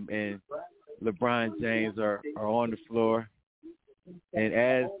and LeBron James are on the floor. And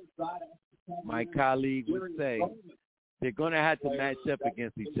as my colleague would say, they're going to have to match up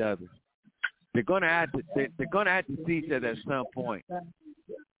against each other. They're going to have to see each other at some point,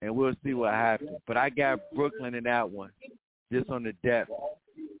 and we'll see what happens. But I got Brooklyn in that one, just on the depth.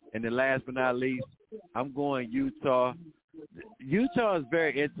 And then last but not least, I'm going Utah. Utah is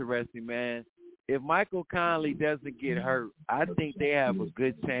very interesting, man. If Michael Conley doesn't get hurt, I think they have a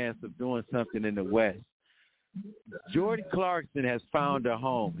good chance of doing something in the West. Jordan Clarkson has found a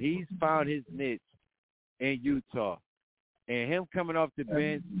home. He's found his niche in Utah. And him coming off the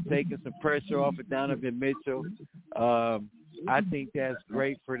bench, taking some pressure off of Donovan Mitchell, I think that's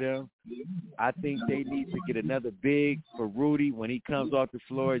great for them. I think they need to get another big for Rudy when he comes off the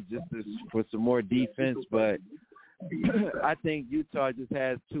floor just for some more defense. But I think Utah just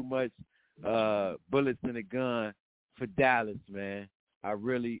has too much bullets in the gun for Dallas, man. I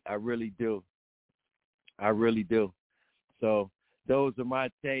really do. I really do. So those are my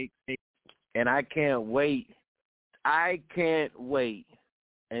takes, and I can't wait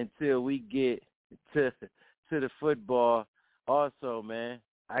until we get to the football also, man.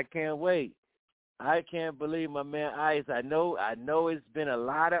 I can't wait. I can't believe my man Ice. I know it's been a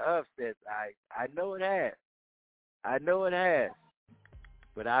lot of upsets, Ice. I know it has.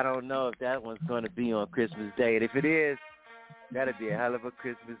 But I don't know if that one's going to be on Christmas Day. And if it is, that'll be a hell of a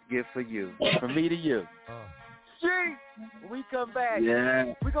Christmas gift for you. From me to you. Street, when we come back,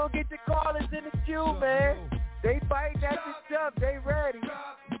 we're going to get the callers in the queue, man. They fighting at the jump. They ready.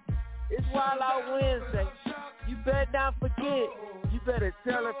 It's Wild Out Wednesday. You better not forget. You better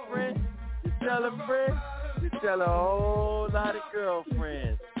tell a friend, to tell a friend, to tell a whole lot of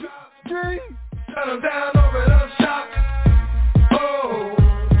girlfriends. Street. Shut them down over the shop. Oh,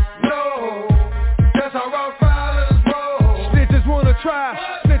 no. That's how rock violence roll. Snitches wanna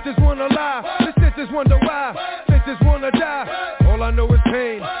try. Snitches wanna lie. The snitches wonder why. Snitches wanna die. All I know is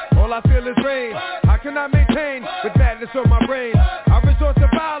pain. All I feel is rain. How can I maintain with madness on my brain? I resort to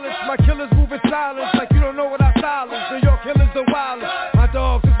violence. My killers move in silence like you don't know what I silence. New York killers are wild. My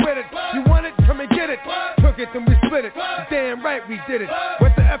dogs is with it. You want it? Come and get it. Took it, then we split it. Damn right we did it.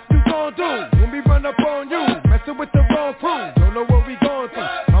 What the F you gon' do when we run up on you? Messing with the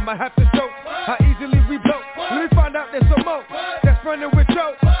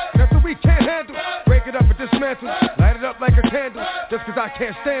the weak can't handle. Break it up and dismantle, light it up like a candle. Just cause I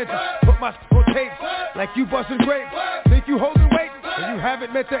can't stand you, put my on tape like you busting grapes. Think you holding weight, and you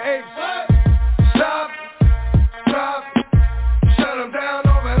haven't met the apes. Stop, drop, shut them down,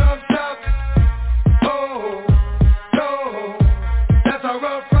 open up shop. Oh, no, that's how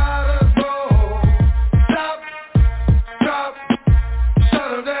Rough Riders roll. Stop, drop,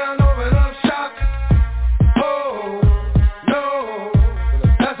 shut them down, open up shop. Oh, no,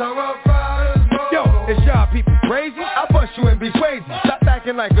 that's how Rough Riders roll. Yo, it's y'all people crazy? I bust you and be crazy. Stop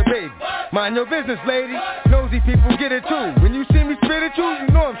acting like a baby. Mind your business, lady. Nosy people get it too. When you see me spit at you, you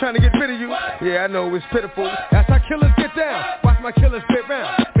know I'm trying to get rid of you. Yeah, I know it's pitiful. That's how killers get down. Watch my killers spit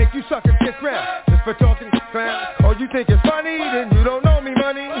round. Make you suckers kiss round. Just for talking clown. Oh, you think it's funny? Then you don't know me,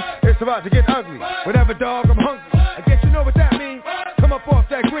 money. It's about to get ugly. Whatever, dog, I'm hungry. I guess you know what that means. Come up off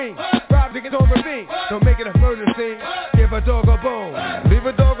that green. Rob niggas on ravine. Don't make it a murder scene. Give a dog a bone. Leave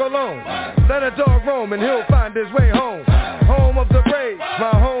a dog alone. Let a dog roam and he'll find his way home. Home of the brave.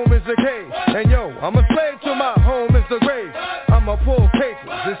 My home is the cave. And yo, I'm a slave to my home is the grave. I'ma pull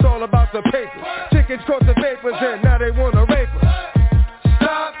papers. It's all about the papers. Chickens caught the vapors and now they wanna rape us.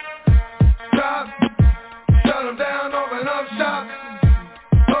 Stop, drop, shut them down, open up shop.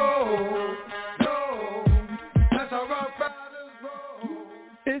 Oh, no, that's how Rough Riders roll.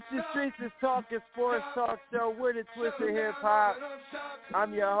 It's the Streets is Talking Sports Talk Show with a twist of hip hop.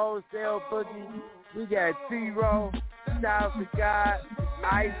 I'm your host, L Boogie. We got T-Row, Styles of God,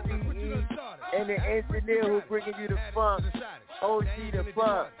 ICE, and the engineer who bringing you the funk, OG the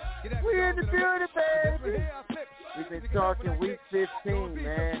Funk. We in the building, baby. We've been talking week 15,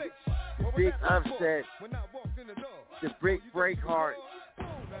 man. The big upset, the Brick Breakheart.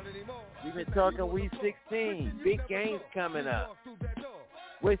 We've been talking week 16, big games coming up.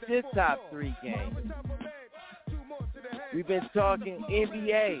 What's your top 3 games? We've been talking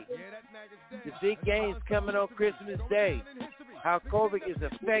NBA, the big games coming on Christmas Day, how COVID is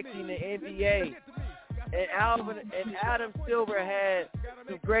affecting the NBA. And Adam Silver had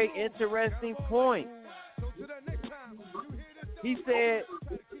some great, interesting points. He said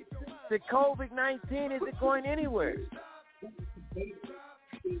the COVID-19 isn't going anywhere.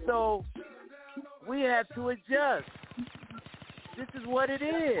 So we have to adjust. This is what it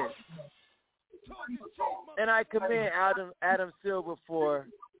is. And I commend Adam Silver for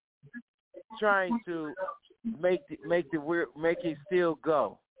trying to make it still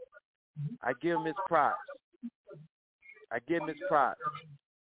go. I give him his props.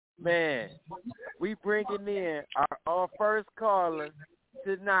 Man, we bringing in our first caller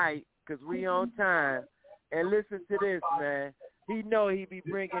tonight because we on time. And listen to this, man. He know he be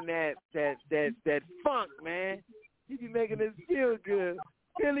bringing that funk, man. He be making us feel good.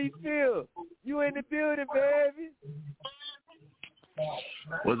 Philly Phil, you in the building, baby.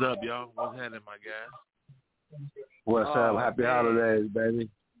 What's up, y'all? What's happening, my guys? What's up? Happy holidays, baby.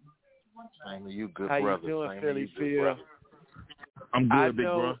 Same to you, good How brother. You doing, Same Philly to you, Phil? I'm good, big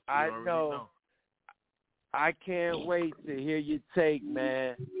bro. I know. I can't wait to hear your take,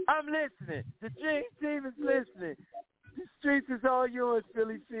 man. I'm listening. The Dream Team is listening. The Streets is all yours,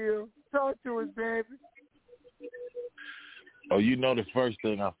 Philly Phil. Talk to us, baby. Oh, you know the first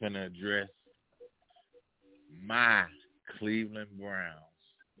thing I'm finna address? My Cleveland Browns.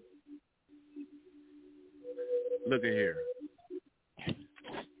 Look at here.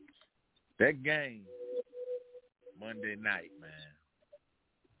 That game Monday night, man,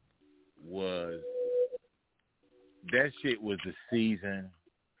 that shit was the season.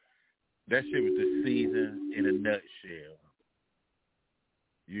 That shit was the season in a nutshell.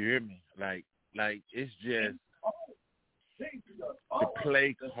 You hear me? Like it's just the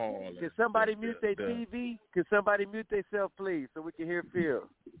play call. Can somebody mute their TV? Can somebody mute themselves, please, so we can hear Phil?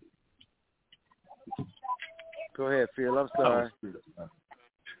 Go ahead, Phil. I'm sorry.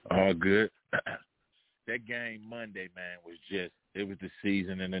 All good. That game Monday, man, it was the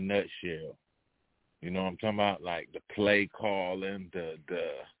season in a nutshell. You know what I'm talking about? Like the play calling, the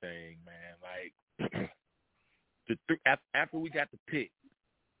thing, man. Like after we got the pick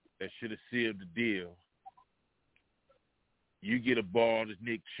that should have sealed the deal, you get a ball to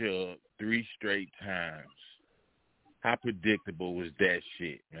Nick Chubb 3 straight times. How predictable was that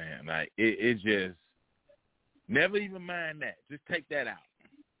shit, man? Like it just never even mind that. Just take that out.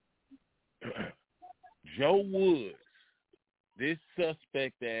 Joe Woods, this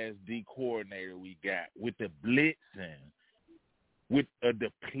suspect-ass D coordinator we got with the blitzing, with a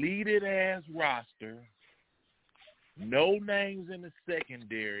depleted-ass roster, no names in the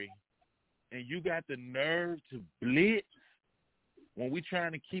secondary, and you got the nerve to blitz when we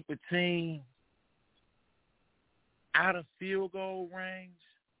trying to keep a team out of field goal range.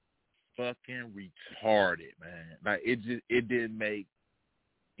 fucking retarded, man. Like, it didn't make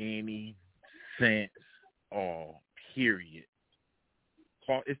any sense all, period.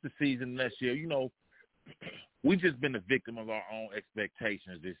 It's the season next year. You know, we just been a victim of our own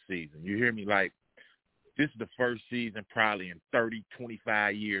expectations this season. You hear me? Like, this is the first season probably in 30,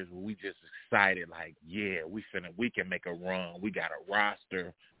 25 years where we just excited, like, yeah, we can make a run. We got a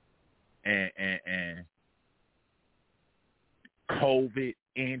roster, and COVID,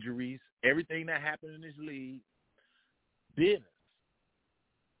 injuries, everything that happened in this league did us,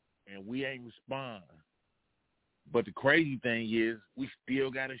 and we ain't respond. But the crazy thing is we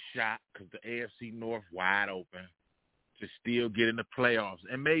still got a shot because the AFC North wide open to still get in the playoffs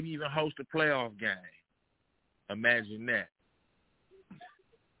and maybe even host a playoff game. Imagine that.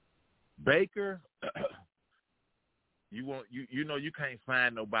 Baker, you know you can't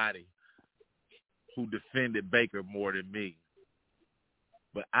find nobody who defended Baker more than me.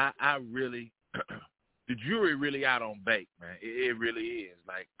 But I really, the jury really out on Baker, man. It really is.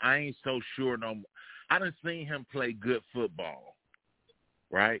 Like, I ain't so sure no more. I done seen him play good football,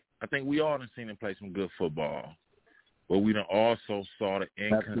 right? I think we all done seen him play some good football. But we done also saw the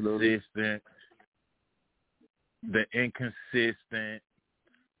inconsistent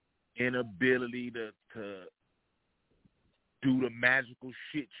inability to do the magical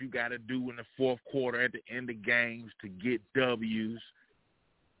shit you got to do in the fourth quarter at the end of games to get W's.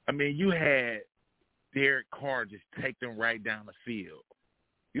 I mean, you had Derek Carr just take them right down the field.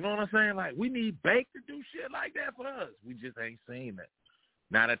 You know what I'm saying? Like, we need Baker to do shit like that for us. We just ain't seen it.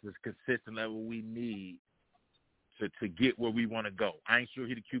 Not at this consistent level we need to get where we want to go. I ain't sure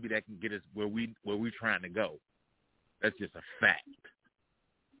he the QB that can get us where we trying to go. That's just a fact.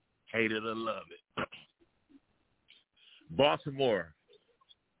 Hate it or love it. Baltimore,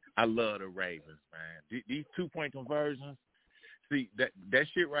 I love the Ravens, man. These 2-point conversions, see, that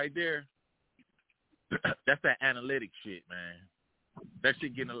shit right there, that's that analytic shit, man. That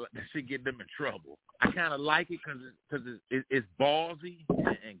shit getting them in trouble. I kind of like it because it's ballsy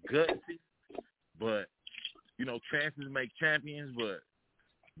and gutsy, but, you know, chances make champions. But,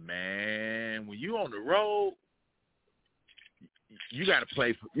 man, when you on the road, you got to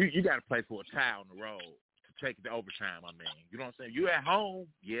play for a tie on the road to take it to overtime. I mean, you know what I'm saying? You at home,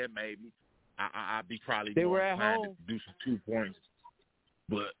 yeah, maybe. I'd be probably they more were at inclined home to do some 2 points,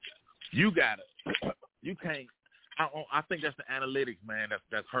 but you can't. I think that's the analytics, man.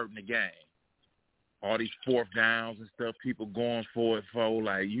 That's hurting the game. All these fourth downs and stuff, people going for it,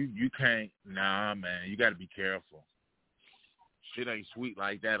 like you can't. Nah, man, you got to be careful. Shit ain't sweet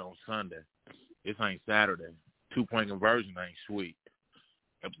like that on Sunday. This ain't Saturday. 2-point conversion ain't sweet.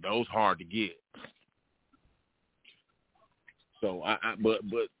 Those hard to get. So but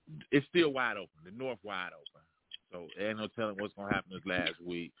it's still wide open. The North wide open. So ain't no telling what's gonna happen this last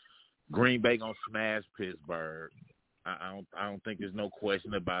week. Green Bay gonna smash Pittsburgh. I don't think there's no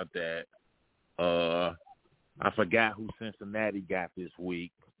question about that. I forgot who Cincinnati got this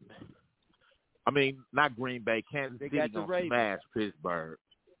week. I mean, not Green Bay. Kansas City gonna smash Pittsburgh.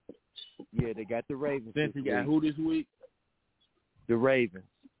 Yeah, they got the Ravens. Cincy got who this week? The Ravens.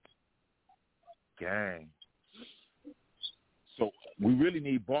 Gang. So we really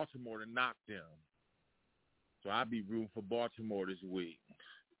need Baltimore to knock them. So I'll be rooting for Baltimore this week.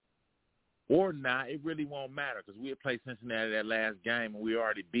 Or not, it really won't matter because we had played Cincinnati that last game and we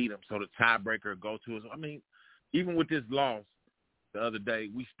already beat them, so the tiebreaker will go to us. I mean, even with this loss the other day,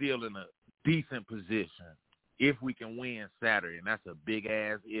 we still in a decent position if we can win Saturday, and that's a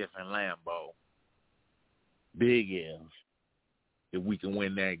big-ass if in Lambeau. Big if we can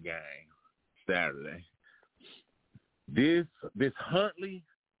win that game Saturday. This Huntley,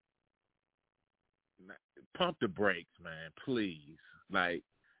 pump the brakes, man, please. Like,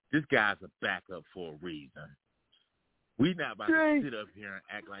 this guy's a backup for a reason. We not about to sit up here and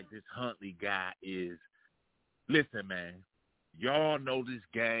act like this Huntley guy is. Listen, man, y'all know this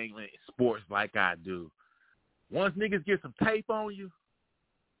gang in sports like I do. Once niggas get some tape on you,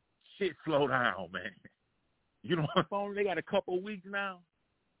 shit slow down, man. You know what I'm saying? They got a couple of weeks now.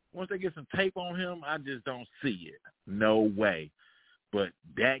 Once they get some tape on him, I just don't see it. No way. But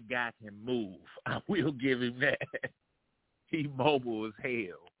that guy can move. I will give him that. He mobile as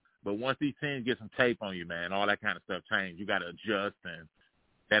hell. But once these teams get some tape on you, man, all that kind of stuff change. You got to adjust, and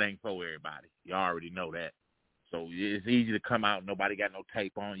that ain't for everybody. You already know that. So it's easy to come out, nobody got no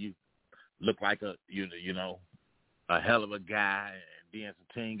tape on you, look like a a hell of a guy, and then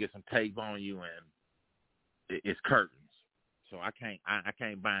some team get some tape on you, and it's curtains. So I can't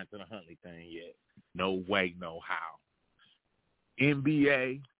buy into the Huntley thing yet. No way, no how.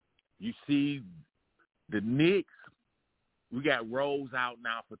 NBA, you see the Knicks We got Rose out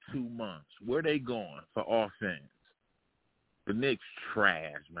now for 2 months. Where they going for offense? The Knicks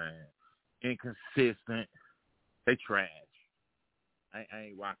trash, man. Inconsistent. They trash. I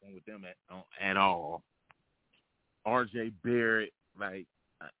ain't rocking with them at all. R.J. Barrett, like,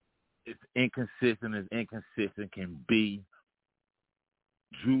 it's inconsistent as inconsistent can be.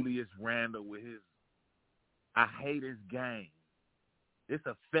 Julius Randle with his, I hate his game. It's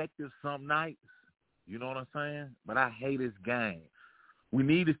effective some nights, you know what I'm saying? But I hate his game. We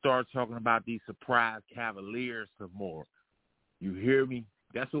need to start talking about these surprise Cavaliers some more. You hear me?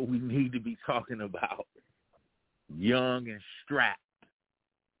 That's what we need to be talking about. Young and strapped.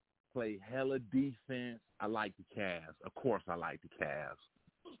 Play hella defense. I like the Cavs. Of course I like the Cavs.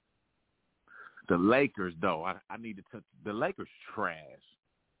 The Lakers, though, I need to touch. The Lakers trash.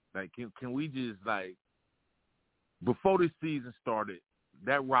 Like, can we just, like, before this season started,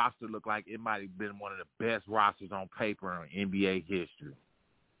 that roster looked like it might have been one of the best rosters on paper in NBA history.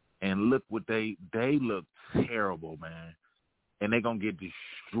 And look what they look terrible, man. And they're going to get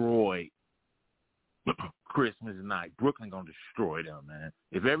destroyed Christmas night. Brooklyn going to destroy them, man.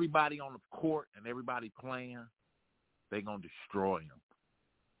 If everybody on the court and everybody playing, they're going to destroy them.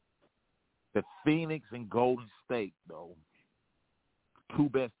 The Phoenix and Golden State, though, 2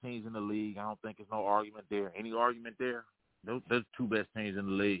 best teams in the league. I don't think there's no argument there. Any argument there? Those 2 best teams in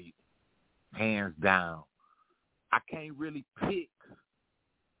the league, hands down. I can't really pick.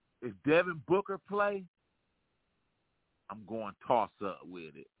 If Devin Booker play, I'm going toss-up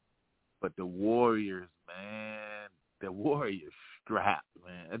with it. But the Warriors, man, the Warriors strapped,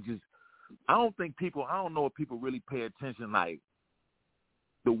 man. I don't know if people really pay attention. Like,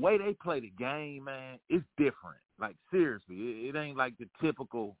 the way they play the game, man, it's different. Like, seriously, it ain't like the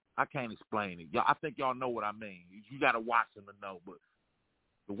typical, I can't explain it. I think y'all know what I mean. You got to watch them to know. But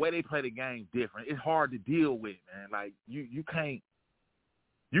the way they play the game different. It's hard to deal with, man. Like, you can't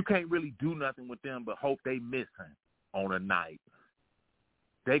really do nothing with them but hope they missing on a night.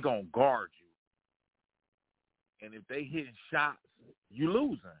 They going to guard you. And if they hitting shots, you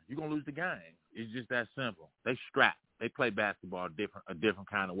losing. You're going to lose the game. It's just that simple. They strapped. They play basketball a different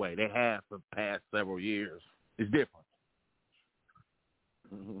kind of way. They have for the past several years. It's different.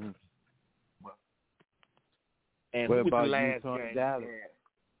 Mm-hmm. And what who was about the last Utah game? and Dallas?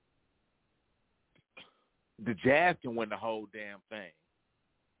 The Jazz can win the whole damn thing.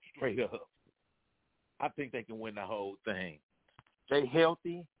 Straight up. I think they can win the whole thing. Stay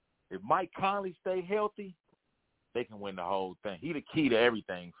healthy. If Mike Conley stay healthy, they can win the whole thing. He the key to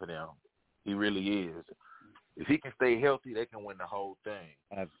everything for them. He really is. If he can stay healthy, they can win the whole thing.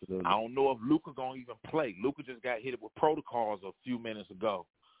 Absolutely. I don't know if Luka gonna even play. Luka just got hit with protocols a few minutes ago,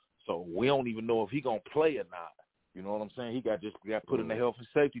 so we don't even know if he gonna play or not. You know what I'm saying? He got put in the health and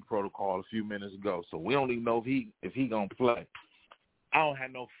safety protocol a few minutes ago, so we don't even know if he gonna play. I don't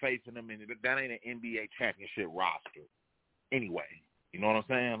have no faith in him. And that ain't an NBA championship roster. Anyway, you know what I'm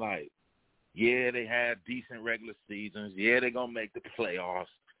saying? Like, yeah, they had decent regular seasons. Yeah, they're gonna make the playoffs.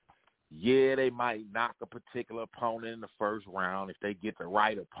 Yeah, they might knock a particular opponent in the first round if they get the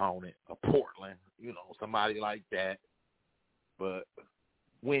right opponent, a Portland, somebody like that. But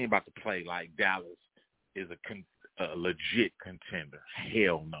we ain't about to play like Dallas is a legit contender.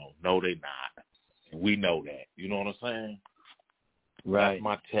 Hell no. No, they not. And we know that. You know what I'm saying? Right. That's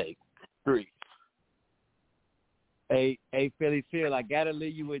my take. 3. Hey, Philly Phil, I got to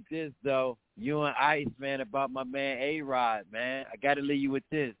leave you with this, though. You and Ice, man, about my man A-Rod, man. I got to leave you with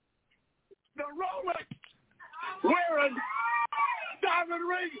this. The Rolex wearing, diamond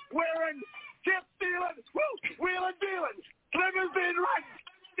ring wearing, chip stealing, wheeling dealing, limousine right,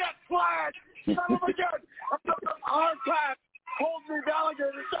 jet flying, son of a gun, hard time, hold me down again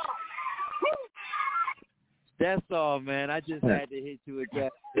and die. That's all, man. I just had to hit you with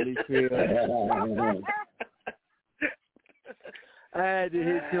that, Philly Phil. I had to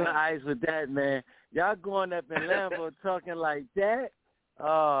hit you on Ice with that, man. Y'all going up in Lambeau talking like that?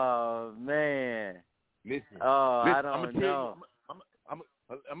 Oh, man. Listen, I don't know. I'm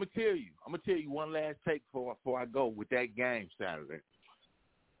going to tell you one last take before I go with that game Saturday.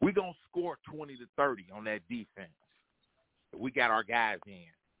 We're going to score 20 to 30 on that defense. We got our guys in.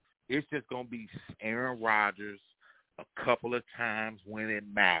 It's just going to be Aaron Rodgers a couple of times when it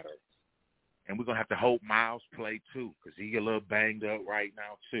matters. And we're going to have to hope Miles play, too, because he's a little banged up right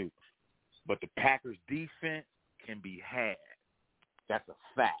now, too. But the Packers' defense can be had. That's a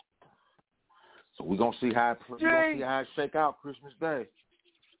fact. So we're going to see how it shake out Christmas Day,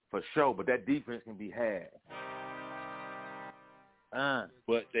 for sure. But that defense can be had.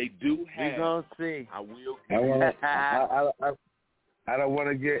 But they do have. We're going to see. I will. I don't want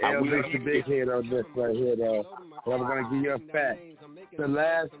to get LB the big head on this right here, though. But I'm going to give you a fact. The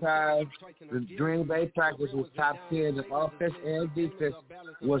last time the Green Bay Packers was top 10 in offense and defense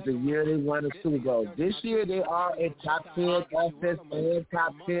was the year they won the Super Bowl. This year they are a top 10 offense and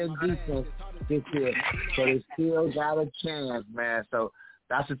top 10 defense this year. So they still got a chance, man. So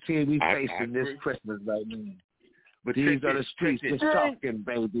that's the team we facing this Christmas right now. But these are the streets just talking,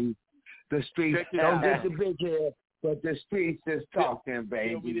 baby. The streets don't get the big head, but the streets is talking,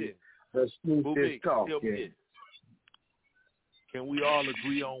 baby. The streets is talking. Can we all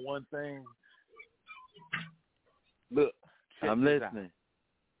agree on one thing? Look, I'm listening.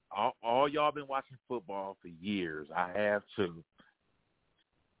 All y'all been watching football for years. I have too.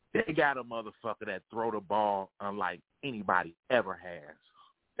 They got a motherfucker that throw the ball unlike anybody ever has.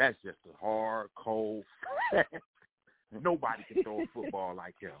 That's just a hard, cold fact. Nobody can throw a football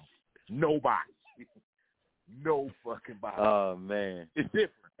like him. Nobody. No fucking body. Oh man, it's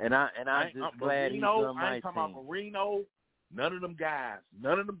different. And I'm just glad he's on my I ain't talking team. about Marino. None of them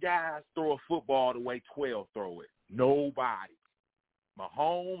guys throw a football the way 12 throw it. Nobody.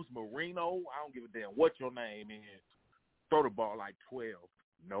 Mahomes, Marino, I don't give a damn what your name is. Throw the ball like 12.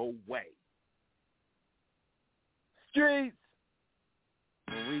 No way. Streets.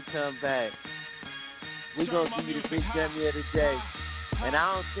 When we come back, we gonna give you the big dummy of the day. And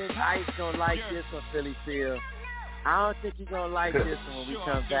I don't think Ice gonna like this one, Philly Phil. I don't think you're gonna like this one when we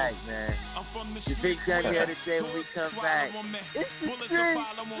come back, man. The big dummy of the day when we come back. It's the street.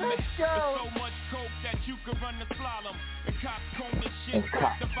 Let's go. So much coke that you could run the slalom. And cops comb the shit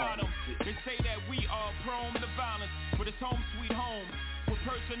at the bottom. They say that we are prone to violence, but it's home sweet home. With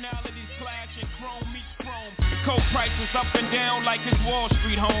personalities clashing, chrome meets chrome. The coke prices up and down like it's Wall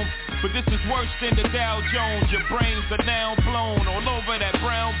Street home. But this is worse than the Dow Jones. Your brains are now blown all over that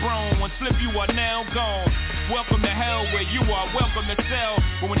brown brone. One slip you are now gone. Welcome to hell where you are welcome to sell.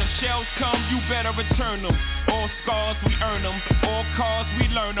 But when the shells come, you better return them. All scars, we earn them. All cars, we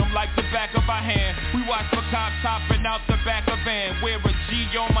learn them like the back of our hand. We watch for cops hopping out the back of van. Wear a G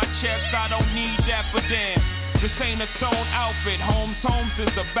on my chest, I don't need that for damn. This ain't a sewn outfit, Holmes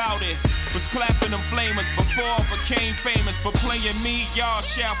is about it. Was clapping them flamers before I became famous. For playing me, y'all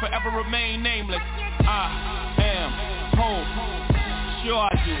shall forever remain nameless. I am home. Sure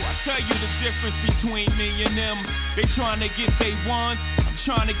I do. I tell you the difference between me and them. They trying to get they ones, I'm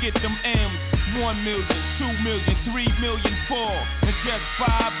trying to get them M's. 1 million, 2 million, 3 million, 4. In just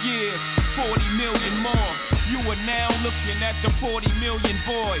 5 years, 40 million more. You are now looking at the 40 million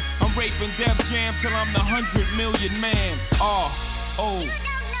boy. I'm raping Def Jam till I'm the 100 million man. R-O-C.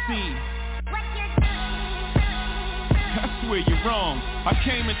 I swear you're wrong. I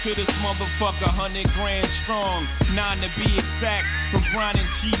came into this motherfucker 100 grand strong. 9 to be exact, from grinding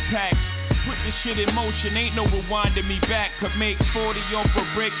G-packs. Put this shit in motion, ain't no rewinding me back. Could make 40 off a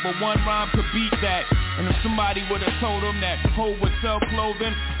brick, but one rhyme could beat that. And if somebody would've told them that Ho would sell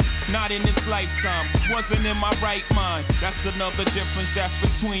clothing, not in this lifetime, wasn't in my right mind. That's another difference that's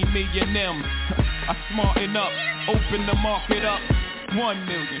between me and them. I smarten up, open the market up. 1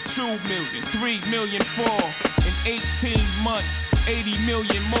 million, 2 million, 3 million, 4. In 18 months, 80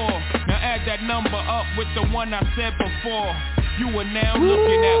 million more. Now add that number up with the one I said before. You are now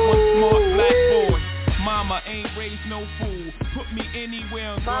looking at one smart black boy. Mama ain't raised no fool. Put me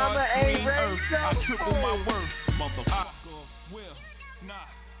anywhere on God's green earth. I triple my worth, motherfucker. Will not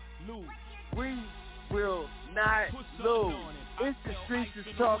lose. We will not lose. It's the Streets is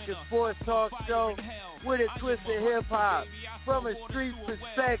Talking Sports Talk Show with a twist of hip-hop. From a street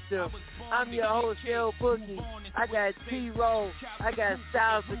perspective, I'm your host, L Boogie. I got T-Roll, I got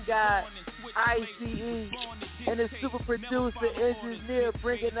Styles the God, ICE, and the super producer, engineer,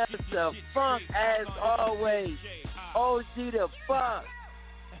 bringing us the funk as always. OG the funk.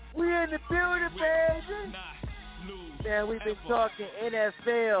 We in the building, baby. Man, we've been talking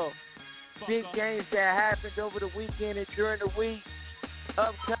NFL. Big games that happened over the weekend and during the week.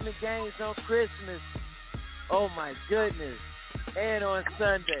 Upcoming games on Christmas. Oh my goodness. And on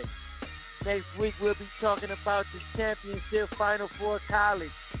Sunday. Next week we'll be talking about the championship Final Four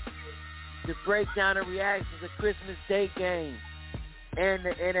college. The breakdown and reactions of Christmas Day games. And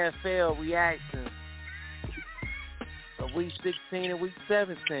the NFL reactions of week 16 and week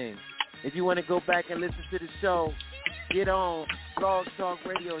 17. If you want to go back and listen to the show, get on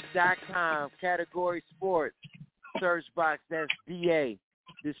blogtalkradio.com, category sports, search box, that's DA.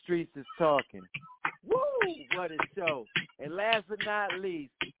 The Streets is Talking. Woo, what a show. And last but not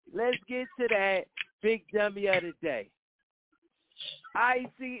least, let's get to that big dummy of the day.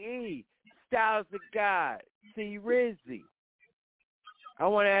 ICE, Styles the God, T. Rizzy. I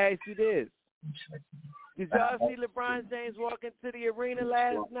want to ask you this. Did y'all see LeBron James walk into the arena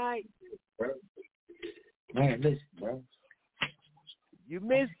last night? Man, listen, bro. You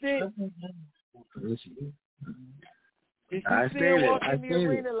missed it? Did you see seen him it. walk in the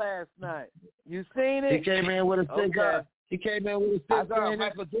arena last night? You seen it? He came in with a cigar. Okay. He came in with a cigar.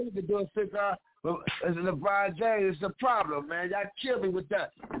 Michael Jordan do a cigar. But as LeBron James, it's a problem, man. Y'all kill me with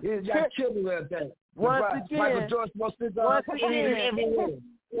that. Y'all kill me with that. Once LeBron, again, Michael Jordan smokes cigars everywhere.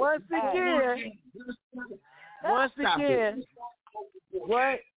 Once again,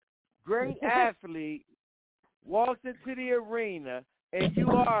 what great athlete walks into the arena and you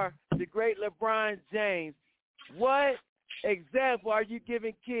are the great LeBron James? What example are you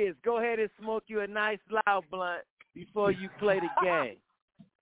giving kids? Go ahead and smoke you a nice loud blunt before you play the game.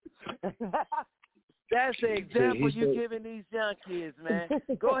 That's the example you're giving these young kids, man.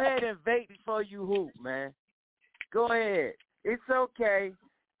 Go ahead and vape before you hoop, man. Go ahead. It's okay.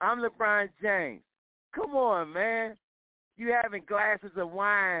 I'm LeBron James. Come on, man. You having glasses of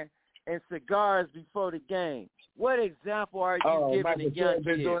wine and cigars before the game. What example are you giving Michael the young Jordan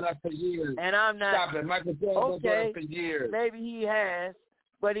been kids? doing that for years. And I'm not. Stop it. Michael Jordan been doing that for years. Maybe he has,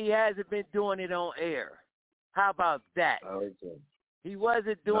 but he hasn't been doing it on air. How about that? He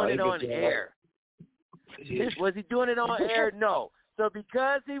wasn't doing it on air. Was he doing it on air? No. So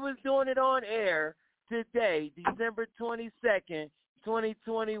because he was doing it on air today, December 22nd,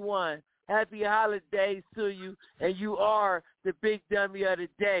 2021, happy holidays to you, and you are the big dummy of the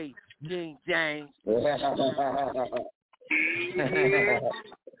day, King James. You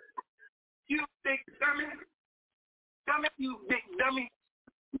big dummy. Dummy, you big dummy.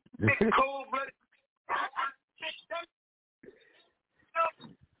 Big cold-blooded.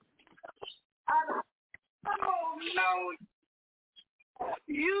 Oh, no.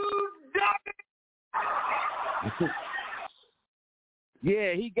 You dummy.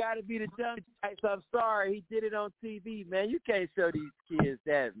 Yeah, he got to be the dummy type. So I'm sorry, he did it on TV, man. You can't show these kids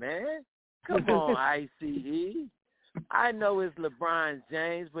that, man. Come on, ICE. I know it's LeBron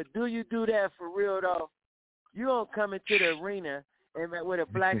James, but do you do that for real, though? You don't come into the arena and with a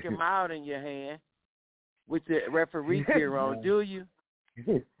black and mild in your hand with the referee gear on, do you?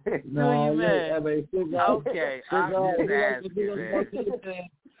 No, do you, man? Okay, I'm just asking, man.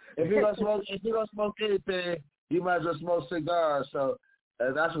 If you're gonna smoke anything, you might as well smoke cigars. So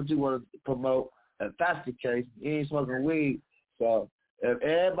that's what you want to promote. If that's the case, you ain't smoking weed. So if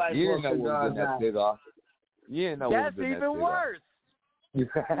everybody smokes cigars now, you know that's even worse.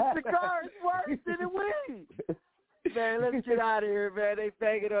 Cigar is worse than the weed. Man, let's get out of here, man. They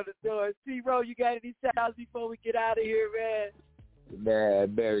banging on the door. T-Row, you got any shout-outs before we get out of here, man?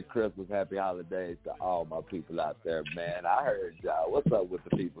 Man, Merry Christmas, Happy Holidays to all my people out there, man. I heard y'all. What's up with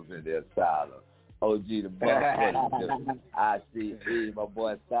the peoples in there, Styler? OG the Buck, ICE, my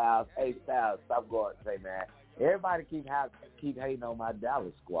boy Styles. Hey, Styles, stop going. Say, man, everybody keep hating on my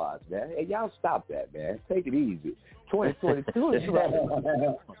Dallas squads, man. Hey, y'all stop that, man. Take it easy. 2022 is right.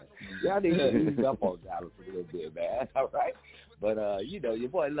 Y'all need to ease up on Dallas a little bit, man. All right? But, you know, your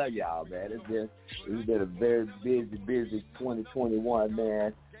boy love y'all, man. It's been a very busy 2021,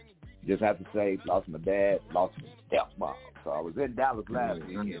 man. Just have to say, lost my dad, lost my stepmom. So I was in Dallas last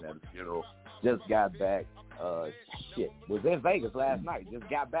weekend at a funeral. Just got back. Was in Vegas last night. Just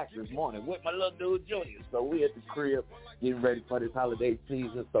got back this morning with my little dude, Junior. So we at the crib getting ready for this holiday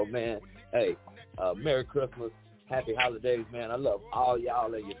season. So, man, hey, Merry Christmas. Happy holidays, man. I love all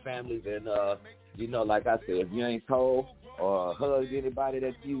y'all and your families. And, you know, like I said, if you ain't told or hug anybody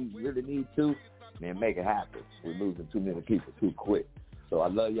that you really need to, man, make it happen. We're losing too many people too quick. So I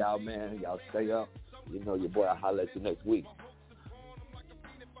love y'all, man. Y'all stay up. You know your boy, I'll holler at you next week.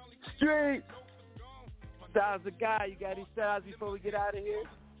 Street. Styles the guy. You got any shout-outs before we get out of here?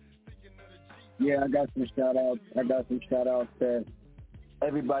 Yeah, I got some shout-outs to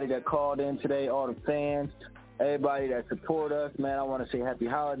everybody that called in today, all the fans, everybody that support us, man. I want to say happy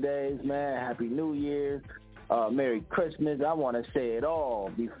holidays, man. Happy New Year's. Merry Christmas. I want to say it all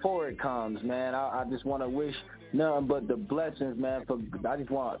before it comes, man. I just want to wish nothing but the blessings, man. I just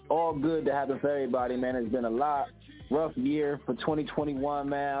want all good to happen for everybody, man. It's been a rough year for 2021,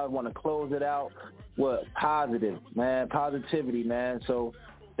 man. I want to close it out with positive, man, positivity, man. So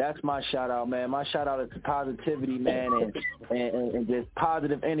that's my shout-out, man. My shout-out is to positivity, man, and just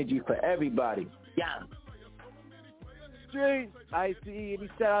positive energy for everybody. Yeah. Street. ICE, any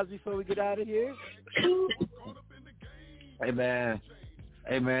shout-outs before we get out of here? Hey, man.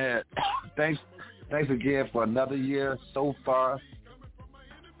 Thanks again for another year so far.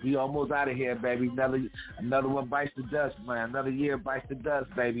 We almost out of here, baby. Another one bites the dust, man. Another year bites the dust,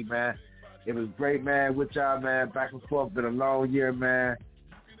 baby, man. It was great, man, with y'all, man. Back and forth. Been a long year, man.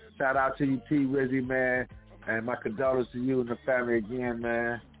 shout out to you, T. Rizzy, man. And my condolences to you and the family again,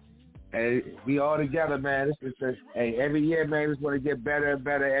 man. Hey, we all together, man. Hey, every year, man, we just want to get better and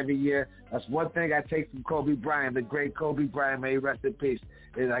better every year. That's one thing I take from Kobe Bryant, the great Kobe Bryant, may he rest in peace.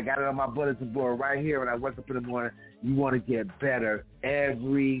 And I got it on my bulletin board right here when I wake up in the morning. You want to get better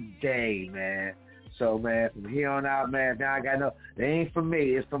every day, man. So, man, from here on out, man, now I got to know, it ain't from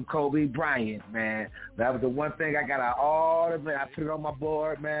me. It's from Kobe Bryant, man. That was the one thing I got out all of it. I put it on my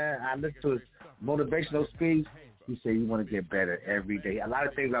board, man. I listened to his motivational speech. He said you want to get better every day. A lot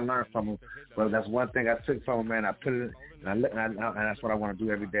of things I learned from him, but that's one thing I took from him, man. I put it, and that's what I want to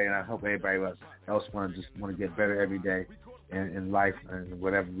do every day, and I hope everybody else want to get better every day in life and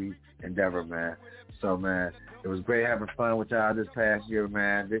whatever we endeavor, man. So, man, it was great having fun with y'all this past year,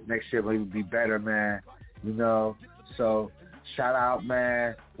 man. This next year will even be better, man. You know, so shout out,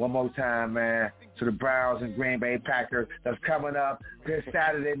 man, one more time, man, to the Browns and Green Bay Packers that's coming up this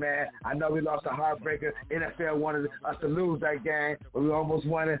Saturday, man. I know we lost a heartbreaker. NFL wanted us to lose that game, but we almost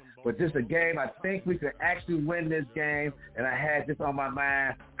won it. But this is a game I think we could actually win this game, and I had this on my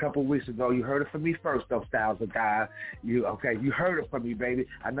mind a couple weeks ago. You heard it from me first, though, Styles of God. You heard it from me, baby.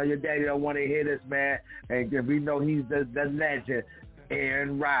 I know your daddy don't want to hear this, man, and we know he's the legend,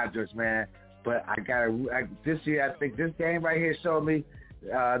 Aaron Rodgers, man. But this year, I think this game right here showed me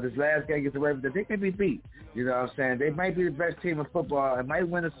this last game against the Ravens that they can be beat. You know what I'm saying? They might be the best team in football and might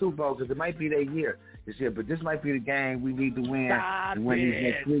win the Super Bowl because it might be their year this year. But this might be the game we need to win to win these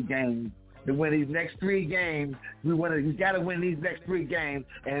next 3 games. To win these next 3 games, we got to win these next 3 games.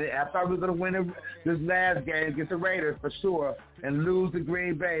 And I thought we were going to win this last game against the Raiders for sure and lose to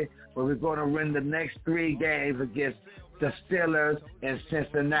Green Bay. But we're going to win the next 3 games against the Steelers and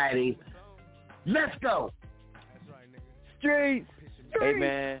Cincinnati. Let's go. Streets. Hey,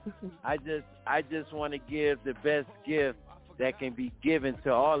 man, I just want to give the best gift that can be given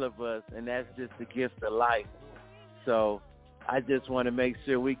to all of us, and that's just the gift of life. So I just want to make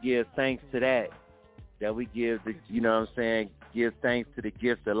sure we give thanks to that we give give thanks to the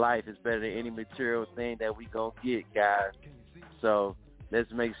gift of life. It's better than any material thing that we going to get, guys. So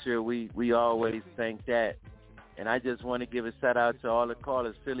let's make sure we always thank that. And I just want to give a shout-out to all the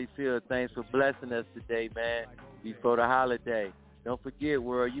callers. Philly Field, thanks for blessing us today, man, before the holiday. Don't forget,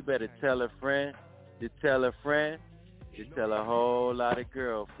 world, you better tell a friend to tell a friend to tell a whole lot of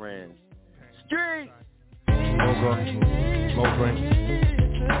girlfriends. Street! Mo Frank.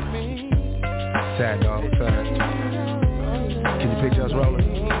 Sad dog, what's up? Can you picture us rolling?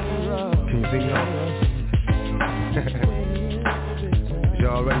 Can you see me on?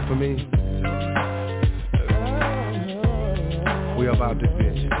 Y'all ready for me? We about this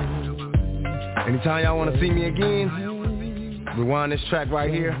bitch. Anytime y'all want to see me again, rewind this track right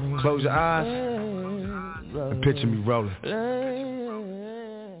here, close your eyes, and picture me rolling.